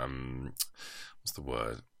what's the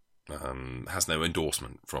word? has no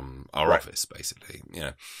endorsement from our office, basically.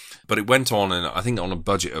 But it went on, and I think on a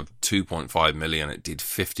budget of 2.5 million, it did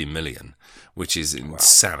 50 million, which is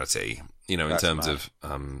insanity. In That's terms mad.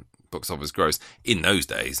 of box office gross in those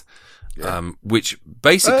days, which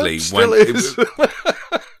basically still went. is.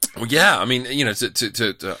 Well, yeah, I mean, to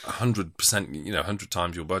 100%, 100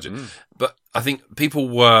 times your budget. But I think people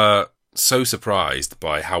were so surprised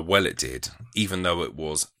by how well it did, even though it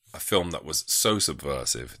was a film that was so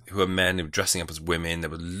subversive. Who were men who were dressing up as women. There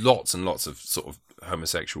were lots and lots of sort of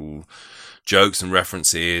homosexual jokes and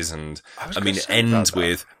references, and it ends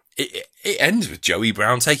with. It ends with Joey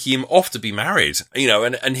Brown taking him off to be married,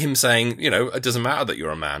 and him saying, it doesn't matter that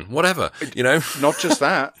you're a man, whatever, Not just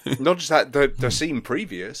that. The scene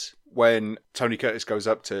previous when Tony Curtis goes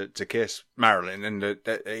up to kiss Marilyn and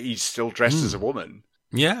he's still dressed as a woman.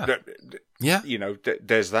 Yeah. Yeah.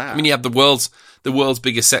 There's that. I mean, you have the world's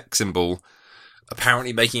biggest sex symbol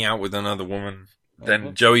apparently making out with another woman.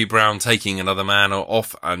 Then Joey Brown taking another man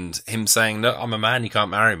off and him saying, "No, I'm a man, you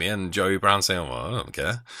can't marry me." And Joey Brown saying, "Well, I don't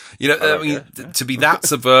care." To be that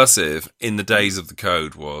subversive in the days of the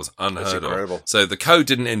Code was unheard of. So the Code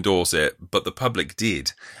didn't endorse it, but the public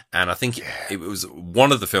did. And I think it was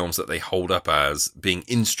one of the films that they hold up as being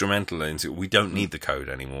instrumental into, we don't need the Code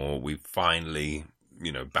anymore. We finally,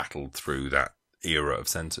 battled through that era of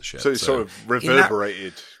censorship. So it sort of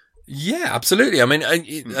reverberated. Yeah, absolutely. I mean,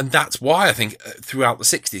 and that's why I think throughout the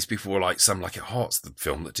 60s, people were like, Some Like It Hot's the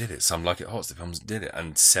film that did it. Some Like It Hot's the films that did it.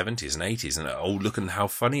 And 70s and 80s. And, look at how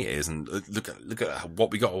funny it is. And look at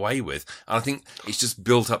what we got away with. And I think it's just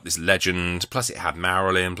built up this legend. Plus it had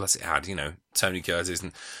Marilyn. Plus it had, Tony Curtis.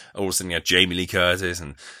 And all of a sudden you had Jamie Lee Curtis.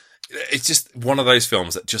 And it's just one of those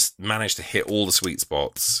films that just managed to hit all the sweet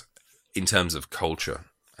spots in terms of culture.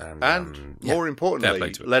 And more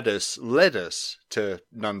importantly, led us to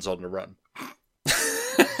Nuns on the Run.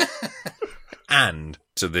 And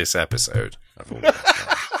to this episode.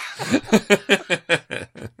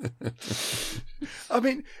 I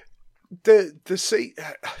mean, the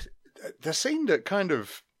scene that kind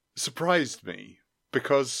of surprised me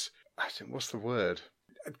because I think what's the word?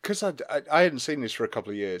 Because I hadn't seen this for a couple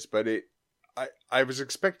of years, but I was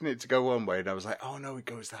expecting it to go one way, and I was like, oh no, it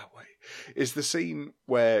goes that way. Is the scene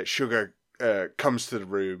where Sugar comes to the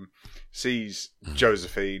room, sees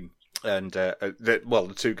Josephine and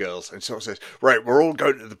the two girls, and sort of says, "Right, we're all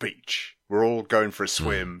going to the beach. We're all going for a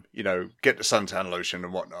swim. Get the suntan lotion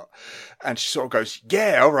and whatnot." And she sort of goes,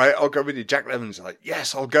 "Yeah, all right, I'll go with you." Jack Lemmon's like,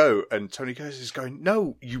 "Yes, I'll go." And Tony Curtis is going,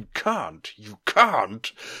 "No, you can't. You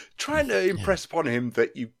can't." Trying to impress upon him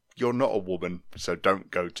that you're not a woman, so don't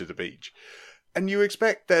go to the beach. And you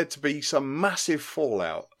expect there to be some massive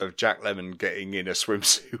fallout of Jack Lemmon getting in a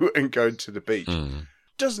swimsuit and going to the beach.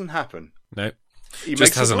 Doesn't happen. No. He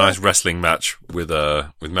just has a nice wrestling match with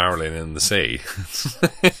Marilyn in the sea.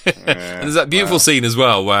 And there's that beautiful scene as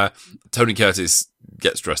well where Tony Curtis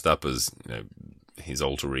gets dressed up as his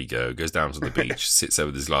alter ego, goes down to the beach, sits there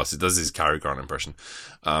with his glasses, does his Cary Grant impression,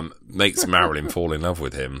 makes Marilyn fall in love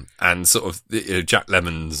with him, and sort of Jack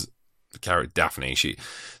Lemmon's character Daphne, she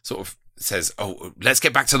sort of says, "Oh, let's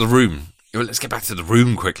get back to the room. Let's get back to the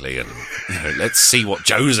room quickly, and let's see what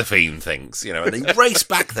Josephine thinks." And they race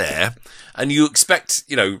back there, and you expect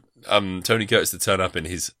Tony Curtis to turn up in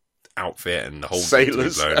his outfit and the whole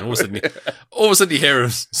sailors, blown, and all of a sudden you hear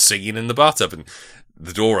him singing in the bathtub, and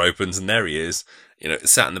the door opens, and there he is,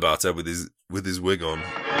 sat in the bathtub with his wig on.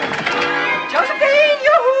 Josephine,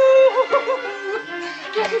 yoo-hoo!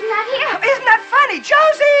 Guess he's not here. Isn't that funny?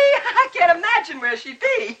 Josie! I can't imagine where she'd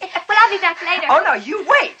be. Well, I'll be back later. Oh, no, you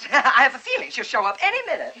wait. I have a feeling she'll show up any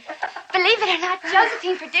minute. Believe it or not,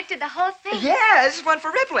 Josephine predicted the whole thing. Yeah, this is one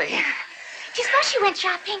for Ripley. Do you suppose she went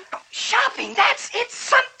shopping? Oh, shopping? That's it.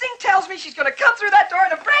 Something tells me she's going to come through that door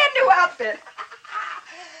in a brand new outfit.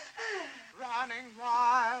 Running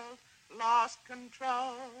wild, lost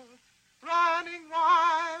control. Running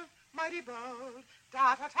wild, mighty bold.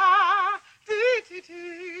 Da-ta-ta,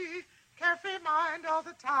 dee-dee-dee. Carefree mind all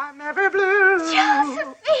the time, never blue.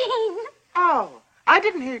 Josephine! Oh, I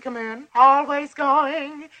didn't hear you come in. Always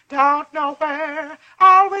going, don't know where.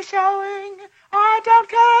 Always showing, I don't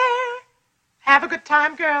care. Have a good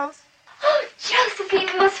time, girls. Oh, Josephine,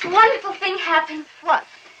 the most wonderful thing happened. What?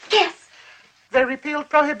 Guess. They repealed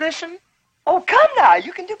prohibition? Oh, come now.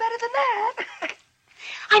 You can do better than that.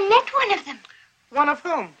 I met one of them. One of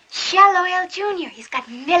whom? Shell Oil Jr. He's got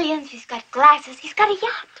millions, he's got glasses, he's got a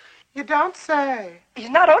yacht. You don't say. He's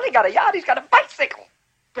not only got a yacht, he's got a bicycle.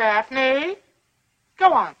 Daphne,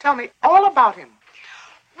 go on. Tell me all about him.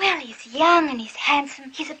 Well, he's young and he's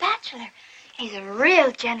handsome. He's a bachelor. He's a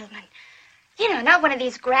real gentleman. Not one of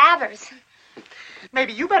these grabbers.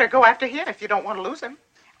 Maybe you better go after him if you don't want to lose him.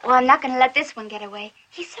 Well, I'm not going to let this one get away.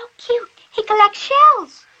 He's so cute. He collects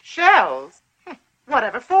shells. Shells?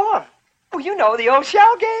 Whatever for? Oh, you know the old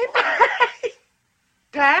shell game.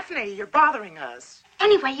 Daphne, you're bothering us.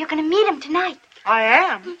 Anyway, you're going to meet him tonight. I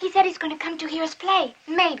am. He said he's going to come to hear us play.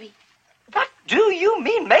 Maybe. What do you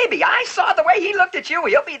mean, maybe? I saw the way he looked at you.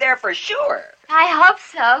 He'll be there for sure. I hope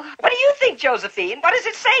so. What do you think, Josephine? What does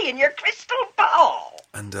it say in your crystal ball?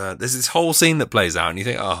 And there's this whole scene that plays out, and you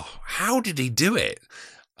think, oh, how did he do it?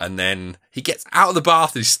 And then he gets out of the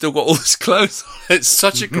bath and he's still got all his clothes on. It's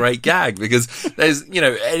such a great gag because there's, you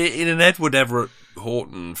know, in an Edward Everett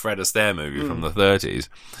Horton, Fred Astaire movie from the 30s,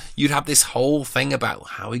 you'd have this whole thing about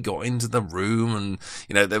how he got into the room and,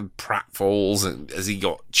 you know, the pratfalls and as he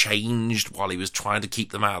got changed while he was trying to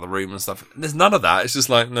keep them out of the room and stuff. And there's none of that. It's just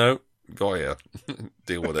like, no, go here,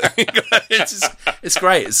 deal with it. It's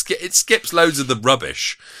great. It skips loads of the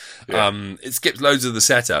rubbish. Yeah. It skips loads of the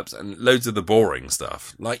setups and loads of the boring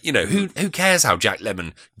stuff. Like, you know, who cares how Jack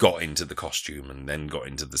Lemmon got into the costume and then got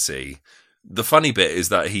into the sea? The funny bit is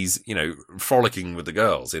that he's, you know, frolicking with the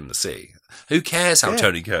girls in the sea. Who cares how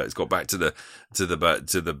Tony Curtis got back to the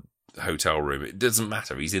hotel room? It doesn't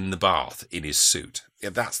matter. He's in the bath in his suit. Yeah,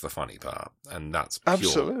 that's the funny part, and that's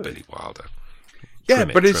pure Billy Wilder. Yeah,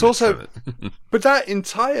 but it's also, but that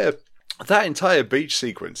entire beach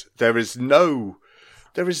sequence, there is nothing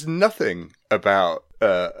about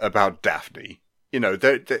Daphne. You know,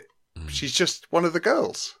 she's just one of the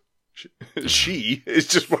girls. She is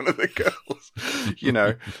just one of the girls. You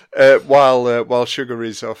know, while Sugar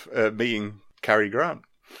is off meeting Cary Grant.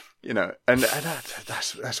 You know, and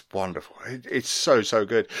that's wonderful. It's so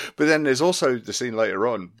good. But then there's also the scene later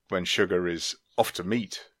on when Sugar is off to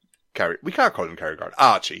meet Cary. We can't call him Cary Grant.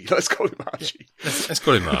 Archie. Let's call him Archie. Let's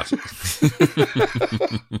call him Archie.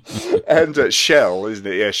 And Shell, isn't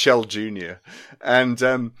it? Yeah, Shell Jr. And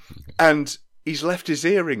he's left his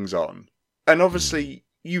earrings on. And obviously,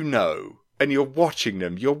 you know, and you're watching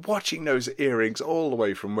those earrings all the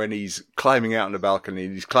way from when he's climbing out on the balcony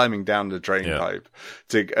and he's climbing down the drain pipe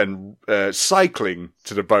and cycling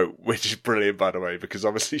to the boat, which is brilliant, by the way, because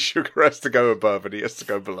obviously Sugar has to go above and he has to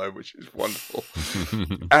go below, which is wonderful.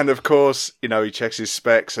 And of course, you know, he checks his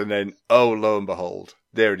specs and then, oh, lo and behold,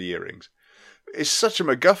 there are the earrings. It's such a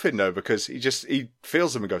MacGuffin, though, because he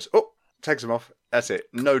feels them and goes, oh, takes them off. That's it.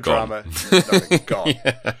 No drama. Nothing. Gone.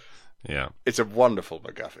 Yeah, it's a wonderful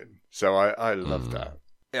MacGuffin. So I love that.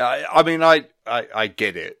 Yeah, I mean, I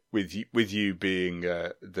get it with you being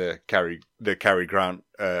the Cary Grant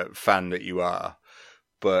fan that you are,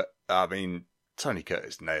 but I mean, Tony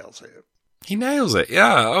Curtis nails it. He nails it.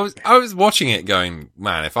 Yeah, I was watching it, going,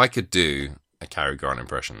 man, if I could do a Cary Grant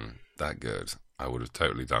impression that good, I would have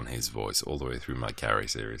totally done his voice all the way through my Cary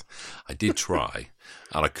series. I did try,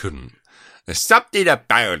 and I couldn't. There's something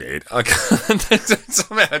about it. I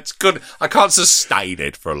can't sustain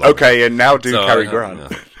it for a long time. Okay, and now do Cary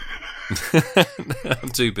Grant. I'm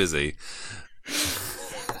too busy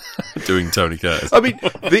doing Tony Curtis. I mean,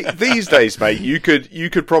 these days, mate, you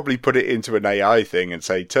could probably put it into an AI thing and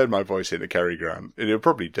say, turn my voice into Cary Grant, and it'll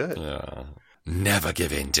probably do it. Yeah. Never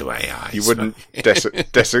give in to AI. You wouldn't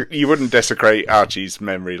you wouldn't desecrate Archie's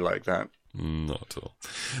memory like that. Not at all.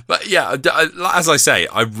 But yeah, as I say,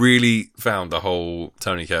 I really found the whole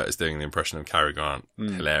Tony Curtis doing the impression of Cary Grant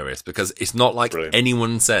hilarious, because it's not like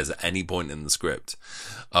anyone says at any point in the script,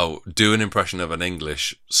 oh, do an impression of an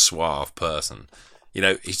English suave person. You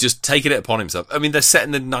know, he's just taken it upon himself. I mean, they're set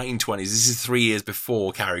in the 1920s. This is 3 years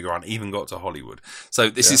before Cary Grant even got to Hollywood. So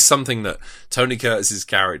this is something that Tony Curtis's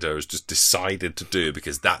character has just decided to do,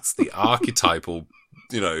 because that's the archetypal,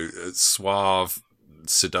 you know, suave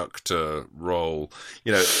seductor role.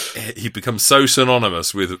 You know, he becomes so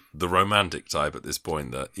synonymous with the romantic type at this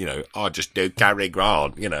point that, you know, I just do Cary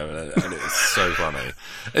Grant, you know, and it's so funny.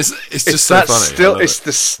 It's just so funny. It's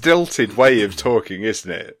the stilted way of talking, isn't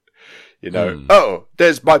it? You know, oh,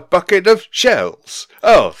 there's my bucket of shells.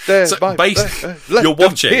 Oh, there's my you're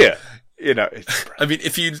watching here. You know, I mean,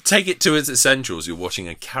 if you take it to its essentials, you're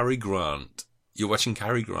watching Cary Grant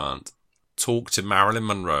talk to Marilyn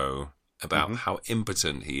Monroe about how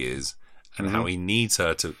impotent he is and how he needs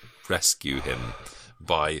her to rescue him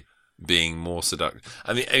by being more seductive.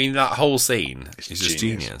 I mean that whole scene is just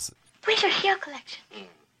genius. Where's your shell collection?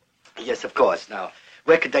 Yes, of course. Now,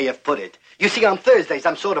 where could they have put it? You see, on Thursdays,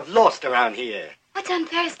 I'm sort of lost around here. What's on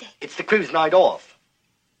Thursday? It's the cruise night off.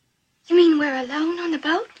 You mean we're alone on the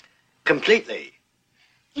boat? Completely.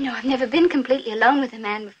 You know, I've never been completely alone with a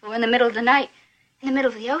man before, in the middle of the night, in the middle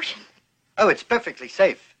of the ocean. Oh, it's perfectly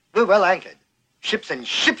safe. We're well anchored. Ship's in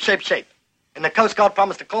ship-shape. And the Coast Guard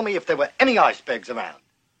promised to call me if there were any icebergs around.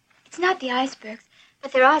 It's not the icebergs.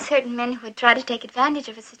 But there are certain men who would try to take advantage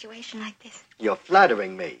of a situation like this. You're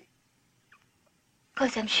flattering me. Of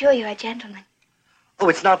course, I'm sure you're a gentleman. Oh,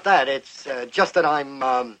 it's not that. It's just that I'm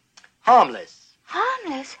harmless.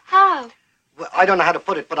 Harmless? How? Well, I don't know how to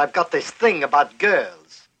put it, but I've got this thing about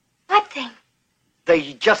girls. What thing?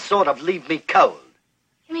 They just sort of leave me cold.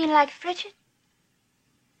 You mean like frigid?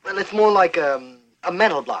 Well, it's more like a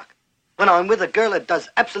mental block. When I'm with a girl, it does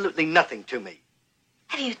absolutely nothing to me.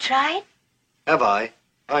 Have you tried? Have I?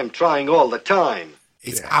 I'm trying all the time.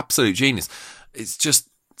 It's absolute genius. It's just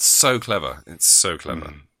so clever. It's so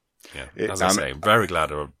clever. Yeah, as I say, I'm very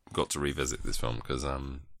glad I got to revisit this film because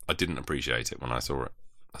I didn't appreciate it when I saw it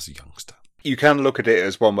as a youngster. You can look at it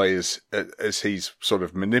as one way as he's sort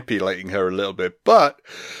of manipulating her a little bit, but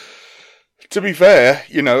to be fair,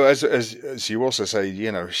 you know, as you also say,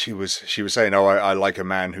 you know, she was saying, oh, I like a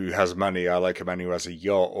man who has money, I like a man who has a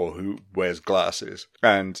yacht or who wears glasses,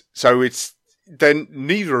 and so it's then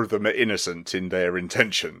neither of them are innocent in their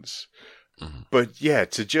intentions, but yeah,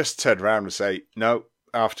 to just turn around and say, no,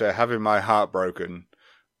 after having my heart broken,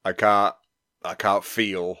 I can't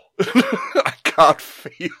feel, I can't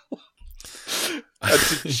feel.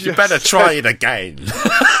 You better try it again.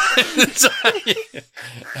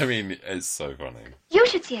 I mean, it's so funny. You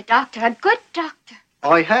should see a doctor, a good doctor.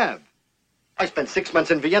 I have. I spent 6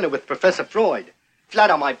 months in Vienna with Professor Freud,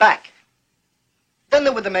 flat on my back. Then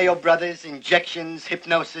there were the Mayo brothers, injections,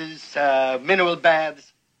 hypnosis, mineral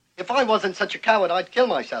baths. If I wasn't such a coward, I'd kill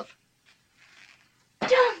myself.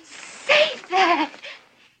 Don't say that.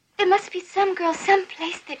 There must be some girl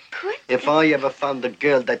someplace that could. If I ever found a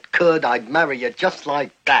girl that could, I'd marry her just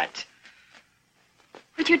like that.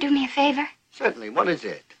 Would you do me a favor? Certainly. What is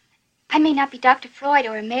it? I may not be Dr. Freud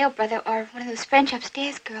or a Mayo brother or one of those French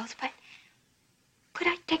upstairs girls, but could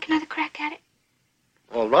I take another crack at it?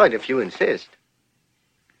 All right, if you insist.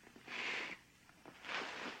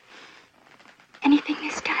 Anything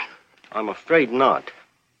this time? I'm afraid not.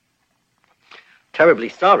 Terribly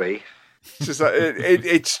sorry. It's just like,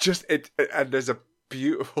 it's just and there's a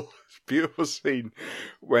beautiful scene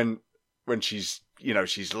when she's, you know,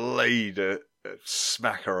 she's laid a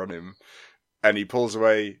smacker on him, and he pulls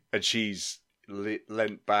away, and she's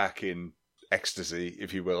leant back in ecstasy,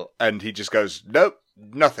 if you will, and he just goes, nope,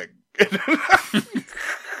 nothing.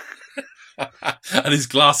 And his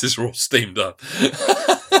glasses are all steamed up.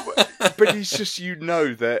 But he's just, you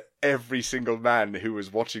know, that every single man who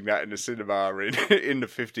was watching that in the cinema in the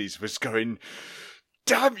 50s was going,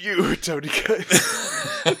 damn you, Tony Curtis.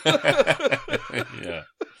 Yeah.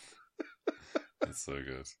 It's so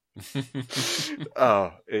good.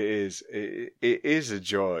 Oh, it is a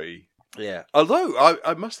joy. Yeah. Although,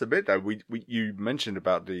 I must admit, though, you mentioned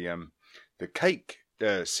about the cake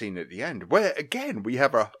scene at the end, where, again, we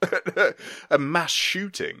have a mass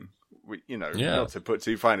shooting. You know, not to put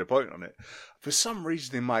too fine a point on it. For some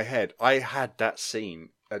reason in my head, I had that scene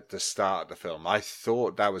at the start of the film. I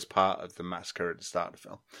thought that was part of the massacre at the start of the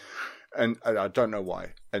film. And I don't know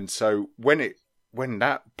why. And so when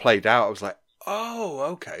that played out, I was like, oh,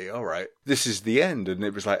 okay, all right. This is the end. And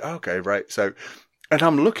it was like, okay, right. So, and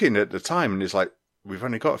I'm looking at the time and it's like, we've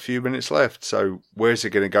only got a few minutes left. So where's it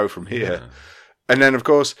going to go from here? Yeah. And then, of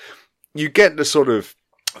course, you get the sort of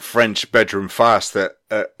French bedroom farce that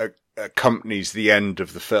accompanies the end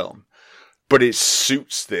of the film, but it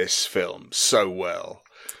suits this film so well.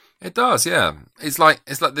 It does, yeah. It's like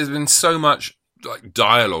there's been so much like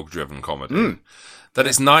dialogue-driven comedy that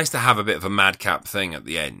it's nice to have a bit of a madcap thing at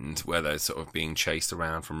the end where they're sort of being chased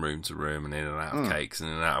around from room to room and in and out of cakes and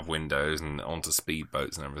in and out of windows and onto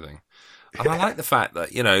speedboats and everything. And I like the fact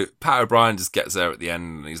that, you know, Pat O'Brien just gets there at the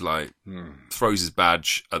end and he's like, throws his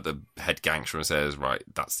badge at the head gangster and says, right,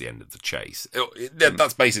 that's the end of the chase.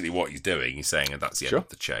 That's basically what he's doing. He's saying that's the end of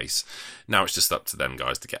the chase. Now it's just up to them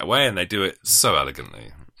guys to get away, and they do it so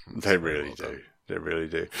elegantly. They really do. They really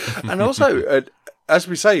do. And also, as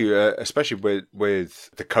we say, especially with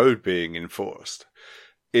the code being enforced,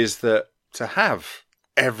 is that to have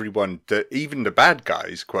everyone, even the bad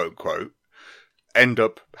guys, quote, quote, end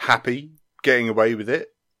up happy, getting away with it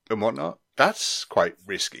and whatnot, that's quite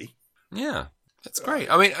risky. Yeah, it's great.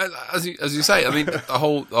 I mean, as you say, I mean, the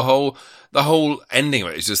whole ending of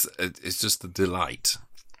it is just a delight.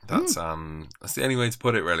 That's the only way to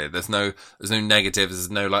put it, really. There's no negatives. There's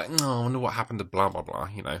no like, oh, I wonder what happened to blah blah blah.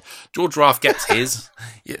 You know, George Raft gets his.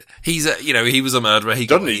 He's he was a murderer. He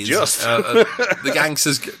got his. The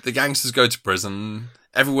gangsters go to prison.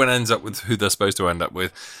 Everyone ends up with who they're supposed to end up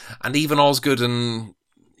with, and even Osgood and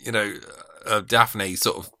Daphne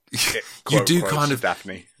sort of. You do kind of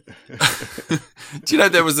Daphne. Do you know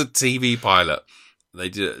there was a TV pilot?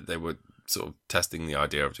 They were sort of testing the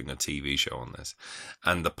idea of doing a TV show on this,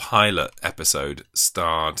 and the pilot episode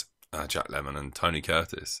starred Jack Lemmon and Tony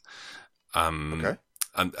Curtis. Okay.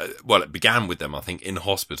 And well, it began with them, I think, in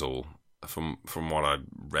hospital. From what I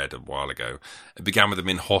read a while ago, it began with them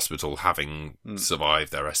in hospital, having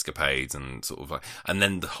survived their escapades, and sort of like, and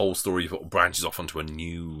then the whole story sort of branches off onto a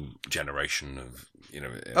new generation of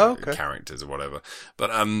characters or whatever.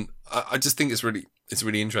 But I just think it's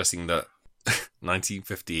really interesting that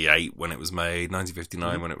 1958 when it was made,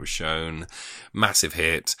 1959 when it was shown, massive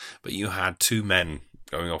hit, but you had two men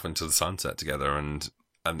going off into the sunset together, and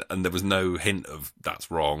there was no hint of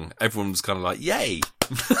that's wrong. Everyone was kind of like, yay.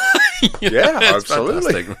 Yeah,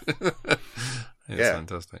 absolutely. It's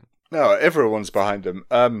fantastic. No, everyone's behind them.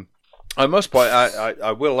 I must point.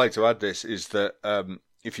 I will like to add this is that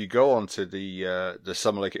if you go onto the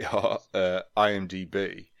Summer Like It Hot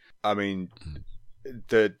IMDb, I mean,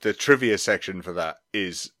 the trivia section for that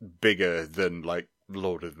is bigger than like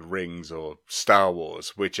Lord of the Rings or Star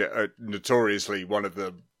Wars, which are notoriously one of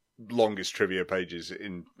the longest trivia pages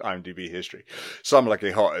in IMDb history. Summer Like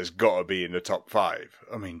It Hot has got to be in the top 5.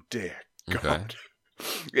 I mean, dear God.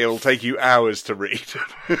 It'll take you hours to read.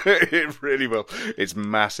 It really will. It's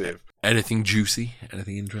massive. Anything juicy?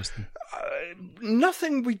 Anything interesting?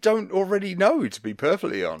 Nothing we don't already know, to be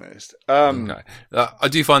perfectly honest. Okay. I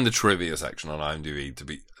do find the trivia section on IMDb to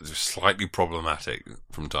be slightly problematic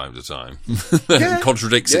from time to time. It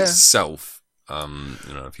contradicts itself.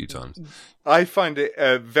 A few times. I find it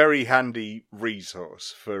a very handy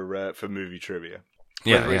resource for movie trivia.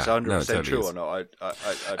 Whether it's 100% true or not, I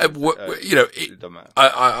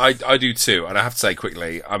do too. And I have to say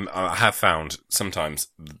quickly, I have found sometimes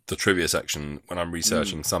the trivia section when I'm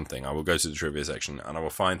researching something, I will go to the trivia section and I will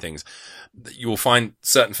find things. You will find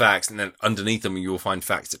certain facts, and then underneath them you will find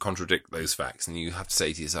facts that contradict those facts, and you have to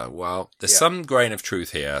say to yourself, "Well, there's some grain of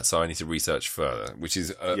truth here, so I need to research further," which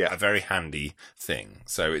is a very handy thing.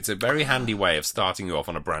 So it's a very handy way of starting you off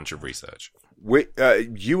on a branch of research.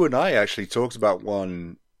 You and I actually talked about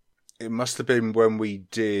one. It must have been when we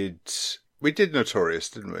did Notorious,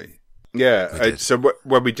 didn't we? Yeah. So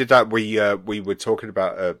when we did that, we were talking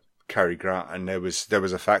about Cary Grant, and there was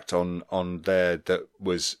a fact on there that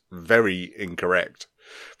was very incorrect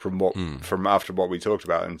from after what we talked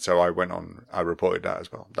about, and so I reported that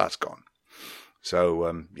as well. That's gone.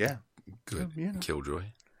 So good. Killjoy,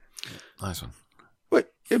 nice one. Wait,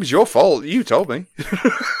 it was your fault. You told me.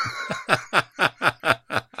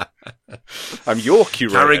 I'm your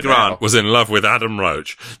curator. Cary Grant was in love with Adam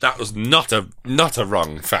Roach. That was not a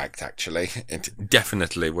wrong fact, actually. It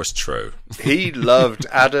definitely was true. He loved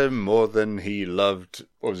Adam more than he loved,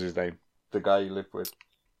 what was his name? The guy he lived with.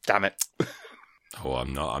 Damn it. Oh,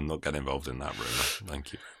 I'm not getting involved in that rumor.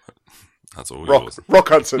 Thank you. That's all yours. Rock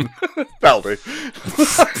Hudson. That'll do.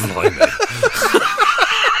 Blimey.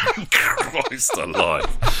 Christ alive.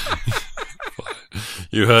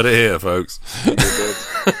 You heard it here, folks. You did.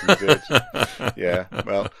 Yeah.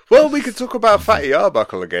 Well, we could talk about Fatty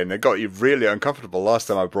Arbuckle again. It got you really uncomfortable last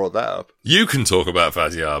time I brought that up. You can talk about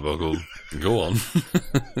Fatty Arbuckle. Go on.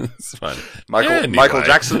 It's fine. Michael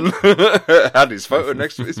Jackson had his photo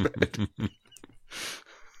next to his bed.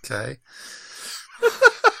 Okay.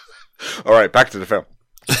 All right, back to the film.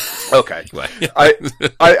 Okay,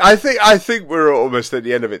 I think we're almost at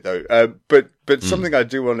the end of it though. But something I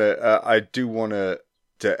do want to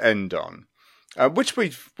end on, which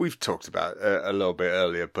we've talked about a little bit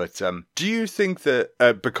earlier. But do you think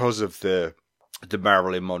that because of the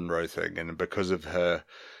Marilyn Monroe thing, and because of her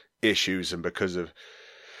issues, and because of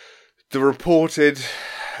the reported,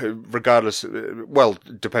 regardless, well,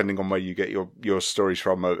 depending on where you get your stories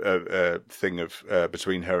from, a thing of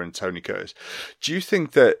between her and Tony Curtis, do you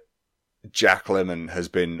think that Jack Lemmon has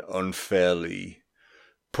been unfairly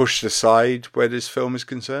pushed aside where this film is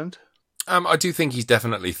concerned? I do think he's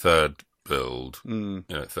definitely third billed.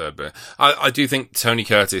 Third bill. I do think Tony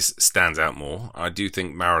Curtis stands out more. I do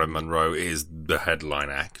think Marilyn Monroe is the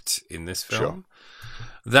headline act in this film. Sure.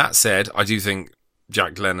 That said, I do think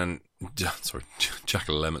Jack Lemmon. Sorry,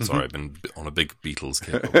 I've been on a big Beatles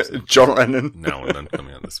kick. John Lennon. Now and then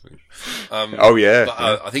coming out this week. Oh yeah.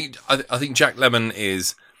 But, I think Jack Lemmon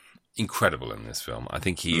is incredible in this film. I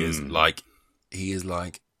think he's like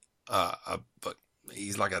a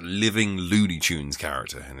living Looney Tunes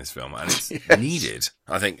character in this film, and it's needed.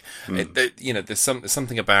 I think there's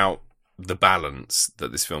something about the balance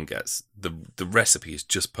that this film gets. The recipe is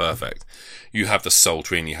just perfect. You have the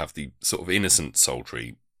sultry, and you have the sort of innocent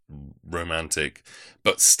sultry, romantic,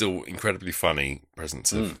 but still incredibly funny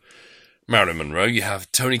presence of Marilyn Monroe. You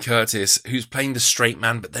have Tony Curtis, who's playing the straight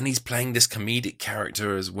man, but then he's playing this comedic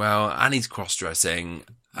character as well, and he's cross-dressing.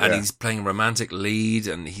 and he's playing a romantic lead,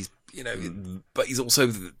 and he's, but he's also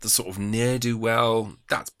the sort of ne'er-do-well.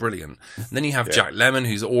 That's brilliant. And then you have Jack Lemmon,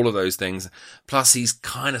 who's all of those things. Plus, he's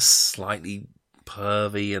kind of slightly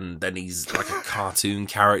pervy, and then he's like a cartoon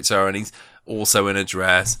character, and he's also in a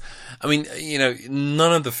dress. I mean,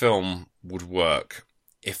 none of the film would work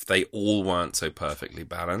if they all weren't so perfectly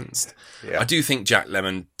balanced. Yeah. I do think Jack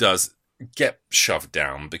Lemmon does get shoved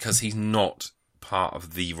down because he's not part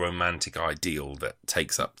of the romantic ideal that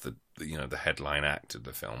takes up the headline act of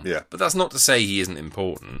the film. Yeah. But that's not to say he isn't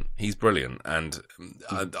important. He's brilliant, and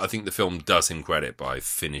I think the film does him credit by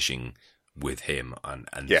finishing with him and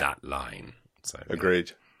that line. So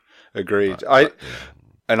agreed.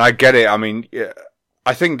 And I get it. I mean,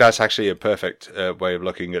 I think that's actually a perfect way of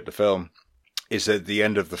looking at the film. Is at the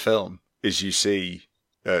end of the film is you see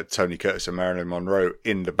Tony Curtis and Marilyn Monroe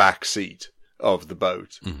in the back seat of the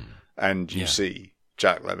boat, and you see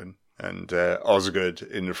Jack Lemmon and Osgood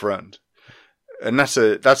in the front, and that's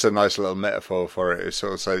a nice little metaphor for it. It's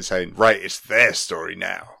sort of saying, right, it's their story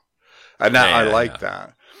now, and I like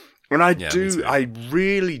that. And I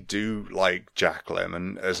really do like Jack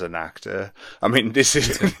Lemmon as an actor. I mean, this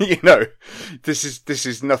is, this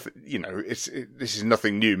is nothing, this is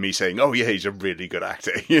nothing new. Me saying, oh yeah, he's a really good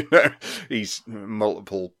actor. He's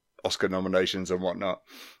multiple Oscar nominations and whatnot.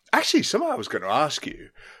 Actually, something I was going to ask you.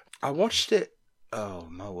 I watched it. Oh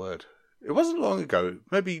my word! It wasn't long ago,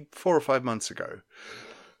 maybe 4 or 5 months ago.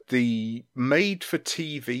 The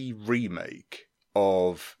made-for-TV remake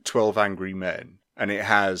of 12 Angry Men. And it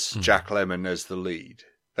has Jack Lemmon as the lead.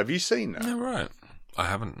 Have you seen that? Yeah, right. I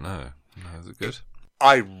haven't, no. Is it good?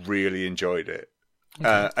 I really enjoyed it.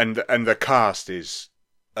 Okay. And the cast is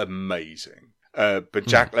amazing. But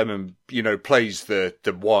Jack Lemmon, plays the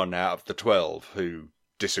one out of the 12 who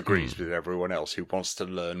disagrees with everyone else, who wants to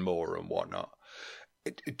learn more and whatnot.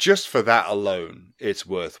 Just for that alone, it's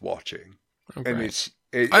worth watching. Okay.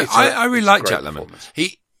 And I really like Jack Lemmon.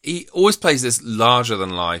 He always plays this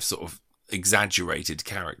larger-than-life sort of exaggerated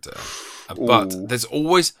character, but there's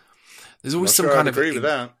always some kind of agree with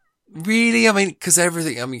that. Really, I mean, because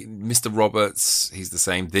everything. I mean, Mr. Roberts, he's the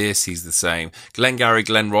same. He's the same.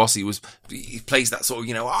 Glenn Ross, he plays that sort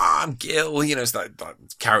of, I'm Gil. It's that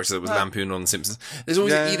character that was lampooned on The Simpsons. There's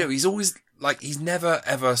always, he's always like, he's never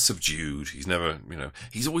ever subdued. He's never,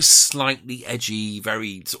 he's always slightly edgy,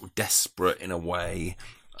 very sort of desperate in a way.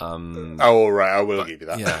 All right, I will give you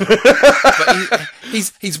that. Yeah. But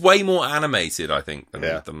he's way more animated, I think, than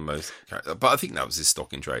most characters. But I think that was his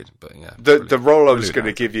stock in trade. But yeah, the role I was going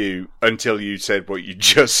to give you until you said what you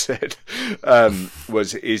just said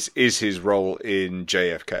is his role in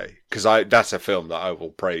JFK, because that's a film that I will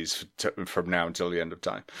praise from now until the end of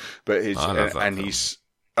time. But he's.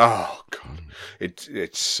 Oh God,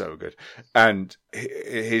 it's so good, and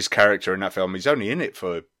his character in that film, he's only in it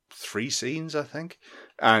for 3 scenes, I think.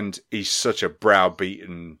 And he's such a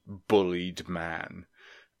browbeaten, bullied man.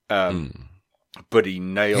 But he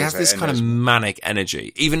nails it. He has this kind of manic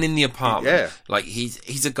energy, even in the apartment. Yeah. Like,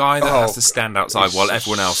 he's a guy that has to stand outside while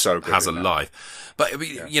everyone else has a life. But,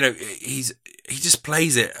 he just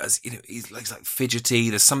plays it as, he's like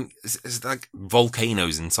fidgety. There's like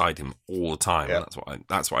volcanoes inside him all the time. Yeah.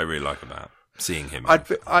 That's what I really like about seeing him.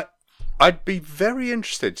 I'd be very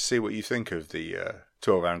interested to see what you think of the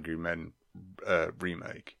 12 Angry Men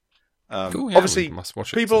remake. Obviously, must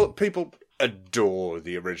watch it. People adore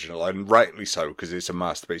the original, and rightly so, because it's a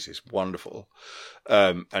masterpiece. It's wonderful,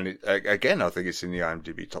 and again, I think it's in the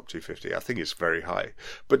IMDb top 250. I think it's very high.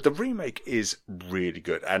 But the remake is really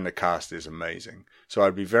good, and the cast is amazing. So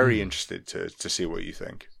I'd be very interested to see what you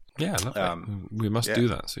think. Yeah, I love it. We must do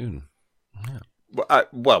that soon. Yeah.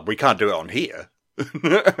 Well, we can't do it on here.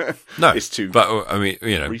 No, it's too. But I mean,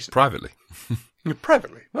 recent. Privately.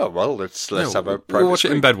 Privately. Well, let's have a private. We'll watch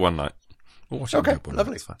it in bed one night. Okay,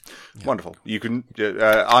 lovely. Night. Yeah. Wonderful. You can.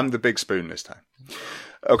 I'm the big spoon this time.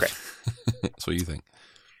 Okay. That's what you think.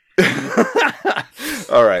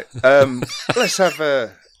 All right. Let's have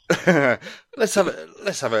a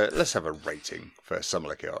rating for Some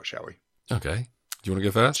Like It Hot, shall we? Okay. Do you want to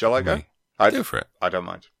go first? Shall I go? Go for it. I don't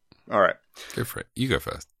mind. All right. Go for it. You go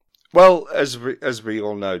first. Well, as we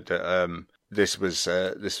all know, that this was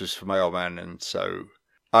for my old man, and so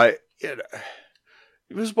I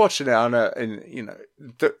was watching it and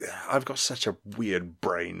I've got such a weird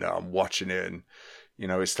brain that I'm watching it, and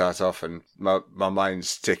it starts off and my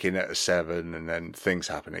mind's ticking at a 7, and then things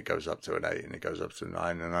happen. It goes up to an 8, and it goes up to a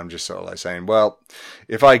 9, and I'm just sort of like saying, well,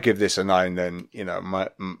 if I give this a 9, then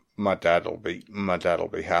my dad will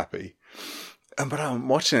be happy. But I'm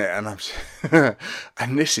watching it, and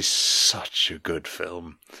and this is such a good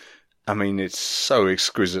film. I mean, it's so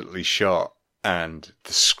exquisitely shot. And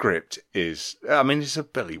the script is, I mean, it's a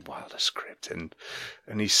Billy Wilder script, and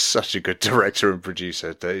he's such a good director and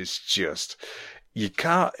producer that it's just, you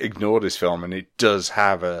can't ignore this film, and it does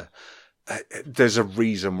have there's a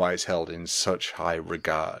reason why it's held in such high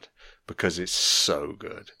regard, because it's so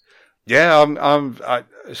good. Yeah,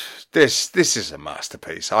 this is a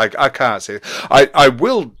masterpiece. I can't say, I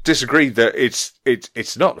will disagree that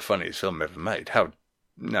it's not the funniest film ever made.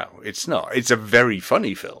 No, it's not. It's a very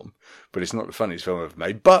funny film, but it's not the funniest film ever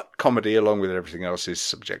made. But comedy, along with everything else, is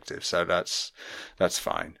subjective, so that's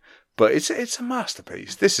fine. But it's a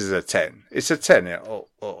masterpiece. This is a 10. It's a 10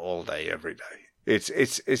 all day, every day.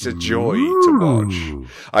 It's a joy to watch.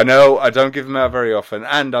 I know I don't give them out very often,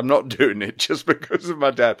 and I'm not doing it just because of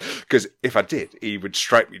my dad. Because if I did, he would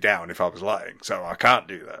strike me down if I was lying. So I can't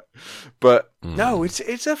do that. But no, it's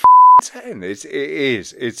a 10. It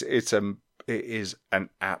is an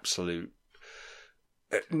absolute,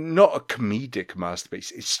 not a comedic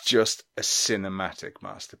masterpiece. It's just a cinematic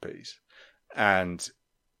masterpiece. And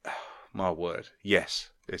my word, yes,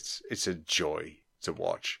 it's a joy to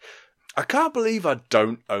watch. I can't believe I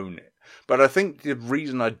don't own it, but I think the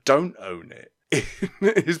reason I don't own it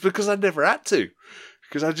is because I never had to,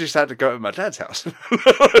 because I just had to go to my dad's house and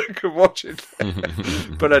I could watch it.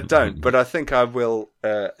 But I don't. But I think I will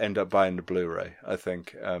end up buying the Blu-ray, I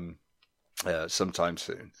think, sometime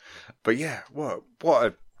soon. But yeah, what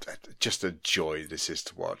just a joy this is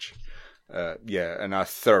to watch. And I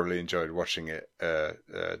thoroughly enjoyed watching it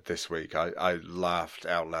this week. I laughed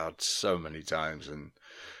out loud so many times, and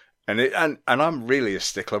I'm really a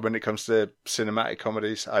stickler when it comes to cinematic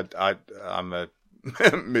comedies. I'm a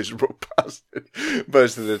miserable bastard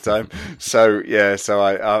most of the time. So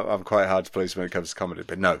I'm quite hard to please when it comes to comedy.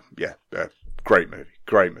 But no, great movie.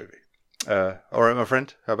 All right, my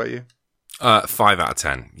friend, how about you? 5 out of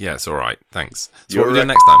 10. Yeah, it's all right. Thanks. So what are we doing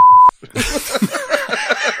next time?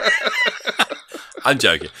 I'm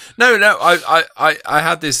joking. No. I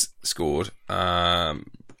had this scored on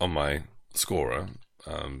my scorer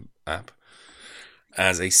app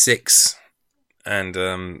as a 6,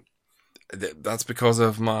 and that's because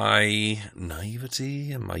of my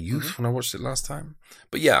naivety and my youth when I watched it last time.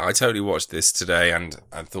 But yeah, I totally watched this today, and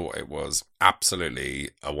I thought it was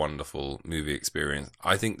absolutely a wonderful movie experience.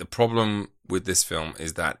 I think the problem with this film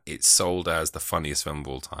is that it's sold as the funniest film of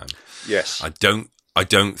all time. Yes. I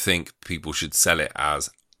don't think people should sell it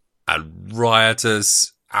as a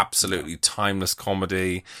riotous, absolutely timeless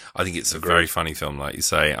comedy. I think it's a very funny film, like you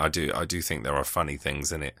say. I do think there are funny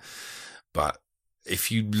things in it, but if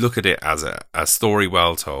you look at it as a story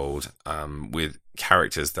well told, with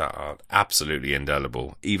characters that are absolutely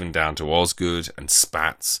indelible, even down to Osgood and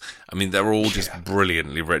Spats. I mean, they're all just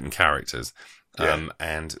brilliantly written characters,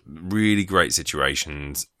 and really great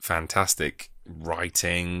situations, fantastic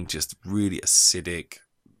writing, just really acidic.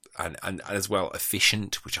 And as well,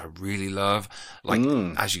 efficient, which I really love. Like,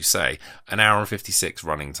 as you say, an hour and 56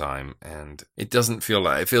 running time, and it doesn't feel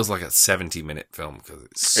like, it feels like a 70-minute film because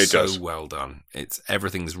it's so well done.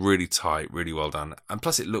 Everything's really tight, really well done, and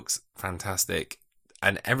plus it looks fantastic,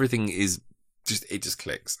 and everything is it just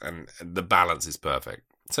clicks, and the balance is perfect.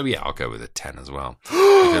 So yeah, I'll go with a 10 as well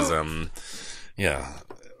because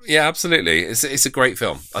yeah, absolutely. It's a great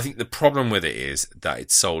film. I think the problem with it is that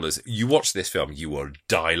it's sold as, you watch this film, you will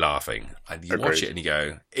die laughing. And you watch it and you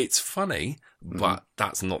go, it's funny, but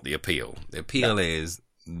that's not the appeal. The appeal is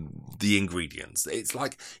the ingredients. It's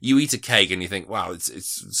like you eat a cake and you think, wow,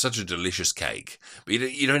 it's such a delicious cake. But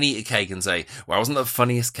you don't eat a cake and say, well, wasn't that the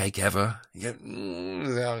funniest cake ever? You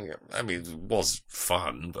go, I mean, it was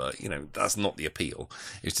fun, but, that's not the appeal.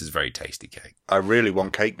 It's just a very tasty cake. I really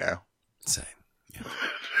want cake now. Same. Yeah.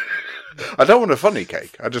 I don't want a funny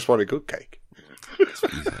cake. I just want a good cake. That's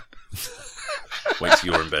what you said. Wait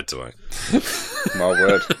till you're in bed tonight. My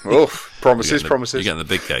word. Oof. Promises. You're getting the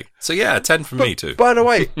big cake. So yeah, 10 from me too. By the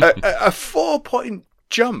way, a 4-point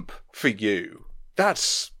jump for you.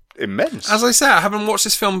 That's immense. As I say, I haven't watched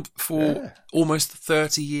this film for almost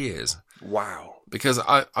 30 years. Wow. Because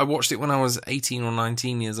I watched it when I was 18 or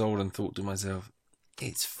 19 years old and thought to myself,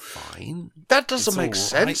 it's fine. That doesn't make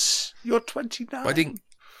sense. You're 29. I didn't.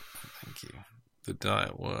 Thank you. The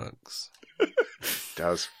diet works. It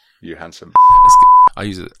does. You handsome. I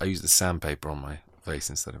use the sandpaper on my face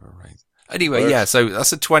instead of a razor. Anyway, yeah. So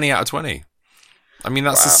that's a 20 out of 20. I mean,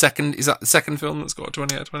 that's the second. Is that the second film that's got a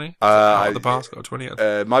 20 out of 20? Out of the past got a 20 out of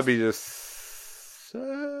 20. Might be the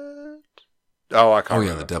third. Oh, I can't. Oh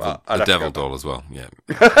yeah, remember. the devil doll as well. Yeah.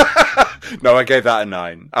 No, I gave that a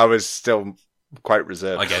 9. I was still quite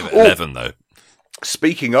reserved. I gave it 11 though.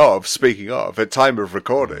 Speaking of, at time of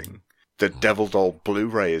recording, the Devil Doll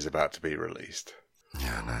Blu-ray is about to be released.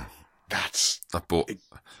 Yeah, I know.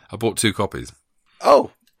 I bought 2 copies.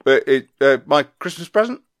 Oh, but my Christmas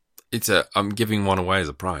present? I'm giving one away as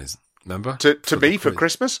a prize. Remember? To me for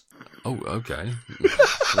Christmas? Oh, okay.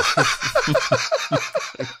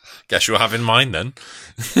 Guess you'll have in mind then.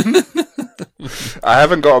 I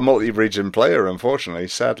haven't got a multi-region player, unfortunately,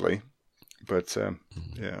 sadly. But,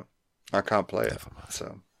 yeah, I can't play it.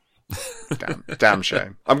 So, damn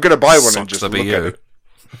shame. I'm going to buy one and just look at it.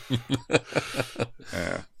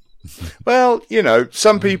 Yeah. Well,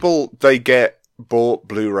 some people, they get bought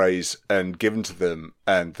Blu-rays and given to them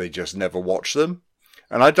and they just never watch them.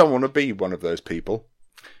 And I don't want to be one of those people.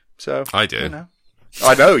 So I do.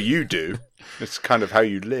 I know you do. It's kind of how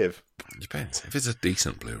you live. Depends. If it's a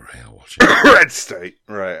decent Blu-ray, I'll watch it. Red State.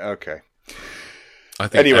 Right, okay. I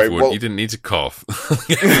think you didn't need to cough.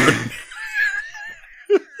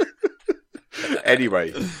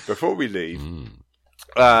 Anyway, before we leave,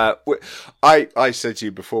 I said to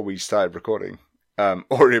you before we started recording,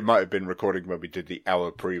 or it might have been recording when we did the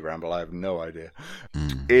hour pre-ramble, I have no idea,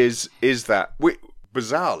 is that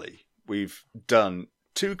bizarrely, we've done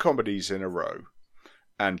 2 comedies in a row,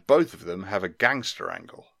 and both of them have a gangster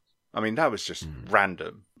angle. I mean, that was just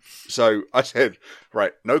random. So I said,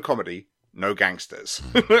 right, no comedy, no gangsters.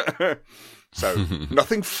 So,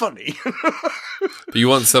 nothing funny. But you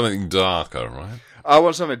want something darker, right? I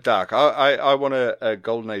want something dark. I want a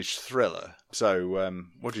Golden Age thriller. So,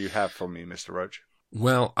 what do you have for me, Mr. Roach?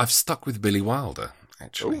 Well, I've stuck with Billy Wilder,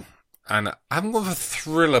 actually. Ooh. And I haven't got a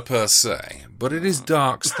thriller per se, but it is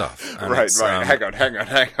dark stuff. Right. Hang on.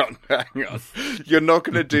 You're not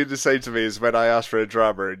going to do the same to me as when I asked for a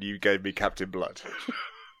drama and you gave me Captain Blood.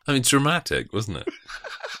 I mean, dramatic, wasn't it?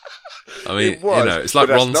 I mean, it was, it's like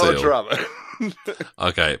Ron not Seal. a drama.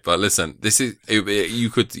 Okay, but listen, this is you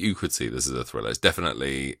could see this as a thriller. It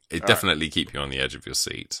definitely keep you on the edge of your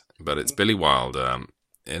seat. But it's Billy Wilder,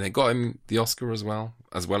 and it got him the Oscar as well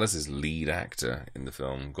as his lead actor in the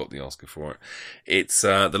film. Got the Oscar for it. It's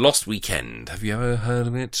The Lost Weekend. Have you ever heard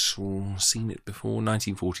of it or seen it before?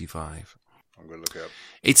 1945. I'm going to look it up.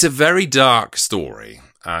 It's a very dark story.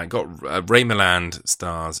 Got Ray Milland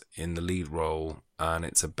stars in the lead role, and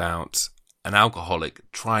it's about an alcoholic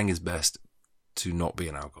trying his best to not be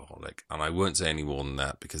an alcoholic. And I won't say any more than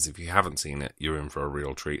that, because if you haven't seen it, you're in for a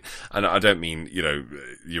real treat. And I don't mean,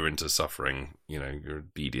 you're into suffering, you're a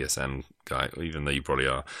BDSM guy, even though you probably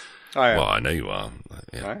are. I am. Well, I know you are.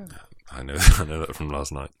 Yeah. I know that from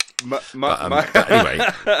last night. But anyway.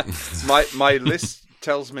 my list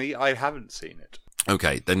tells me I haven't seen it.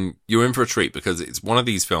 Okay, then you're in for a treat, because it's one of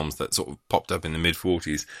these films that sort of popped up in the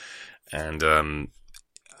mid-40s and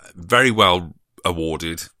very well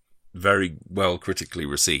awarded, very well critically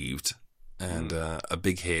received, and a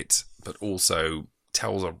big hit, but also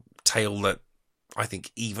tells a tale that I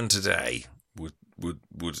think even today would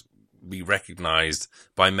be recognised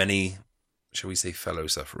by many, shall we say, fellow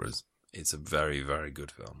sufferers. It's a very, very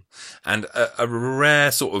good film, and a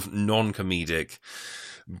rare sort of non-comedic,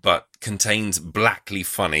 but contains blackly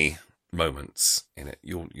funny moments in it.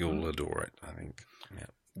 You'll adore it, I think. Yeah.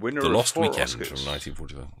 Winner The of Lost 4 Weekend Oscars. from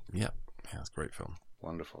 1945. Yeah, it's a great film.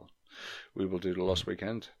 Wonderful. We will do The Lost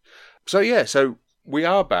Weekend. So we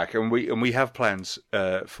are back, and we have plans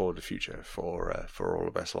for the future for All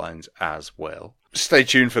the Best Lines as well. Stay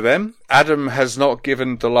tuned for them. Adam has not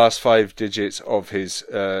given the last 5 digits of his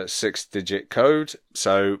 6-digit code,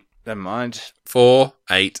 so never mind.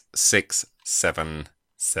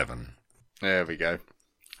 48677. There we go.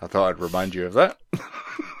 I thought I'd remind you of that.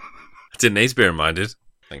 Didn't need to be reminded.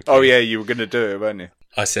 Thank you. Oh yeah, you were going to do it, weren't you?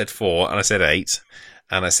 I said 4 and I said 8,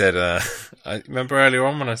 and I said I remember earlier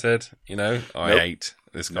on when I said I hate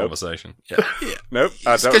this conversation. Yeah. Nope.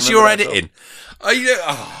 It's because you're editing.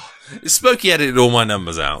 Smokey edited all my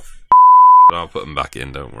numbers out. I'll put them back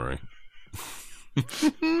in. Don't worry.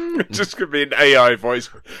 Just could be an AI voice.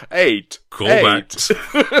 8. Call back.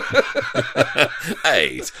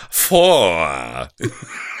 8, 4,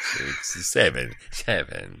 6, 7.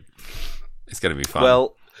 It's going to be fun.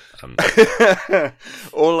 Well,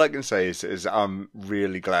 all I can say is I'm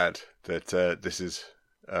really glad that this has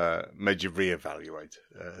made you reevaluate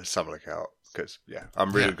Summerlick out, because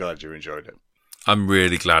I'm really glad you enjoyed it. I'm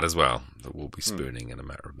really glad as well that we'll be spooning in a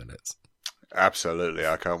matter of minutes. Absolutely,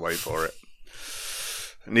 I can't wait for it.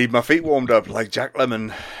 I need my feet warmed up like Jack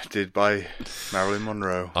Lemmon did by Marilyn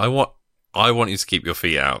Monroe. I want you to keep your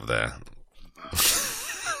feet out of there.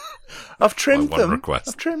 I've trimmed them. Request.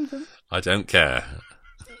 I've trimmed them. I don't care.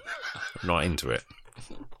 I'm not into it.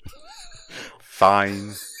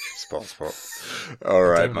 Fine. Spot. All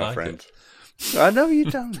right, my like friend. I know you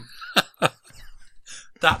don't.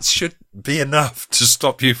 That should be enough to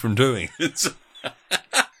stop you from doing it.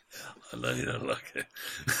 I know you don't like it.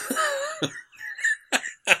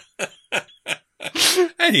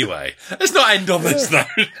 Anyway, let's not end on this note.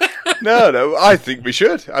 No, I think we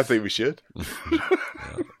should. Yeah,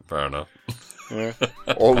 fair enough. Yeah.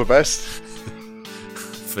 All the best.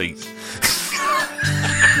 Feet.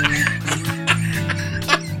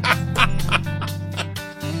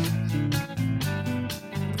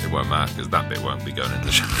 It won't matter because that bit won't be going in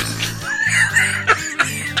the show.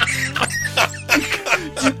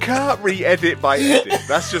 You can't re-edit by edit.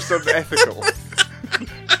 That's just unethical.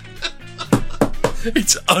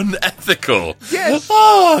 It's unethical. Yes.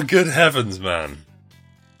 Oh, good heavens, man.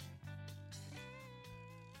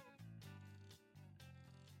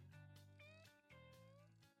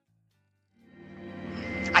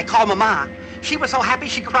 I called Mama. She was so happy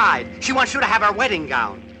she cried. She wants you to have her wedding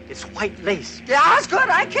gown. It's white lace. Yeah, that's good.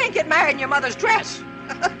 I can't get married in your mother's dress.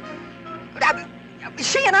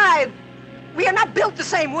 She and I, we are not built the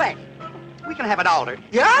same way. We can have it altered.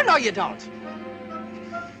 Yeah, no, you don't.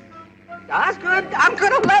 That's good. I'm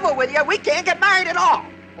going to level with you. We can't get married at all.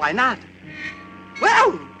 Why not?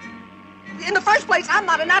 Well, in the first place, I'm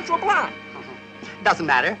not a natural blonde. Doesn't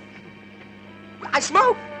matter. I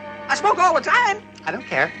smoke. I smoke all the time. I don't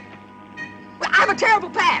care. Well, I have a terrible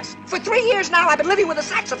past. For 3 years now, I've been living with a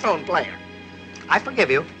saxophone player. I forgive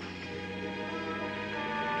you.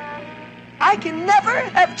 I can never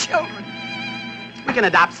have children. We can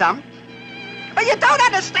adopt some. But you don't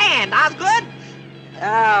understand, Osgood.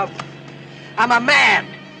 I'm a man.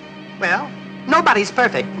 Well, nobody's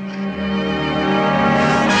perfect.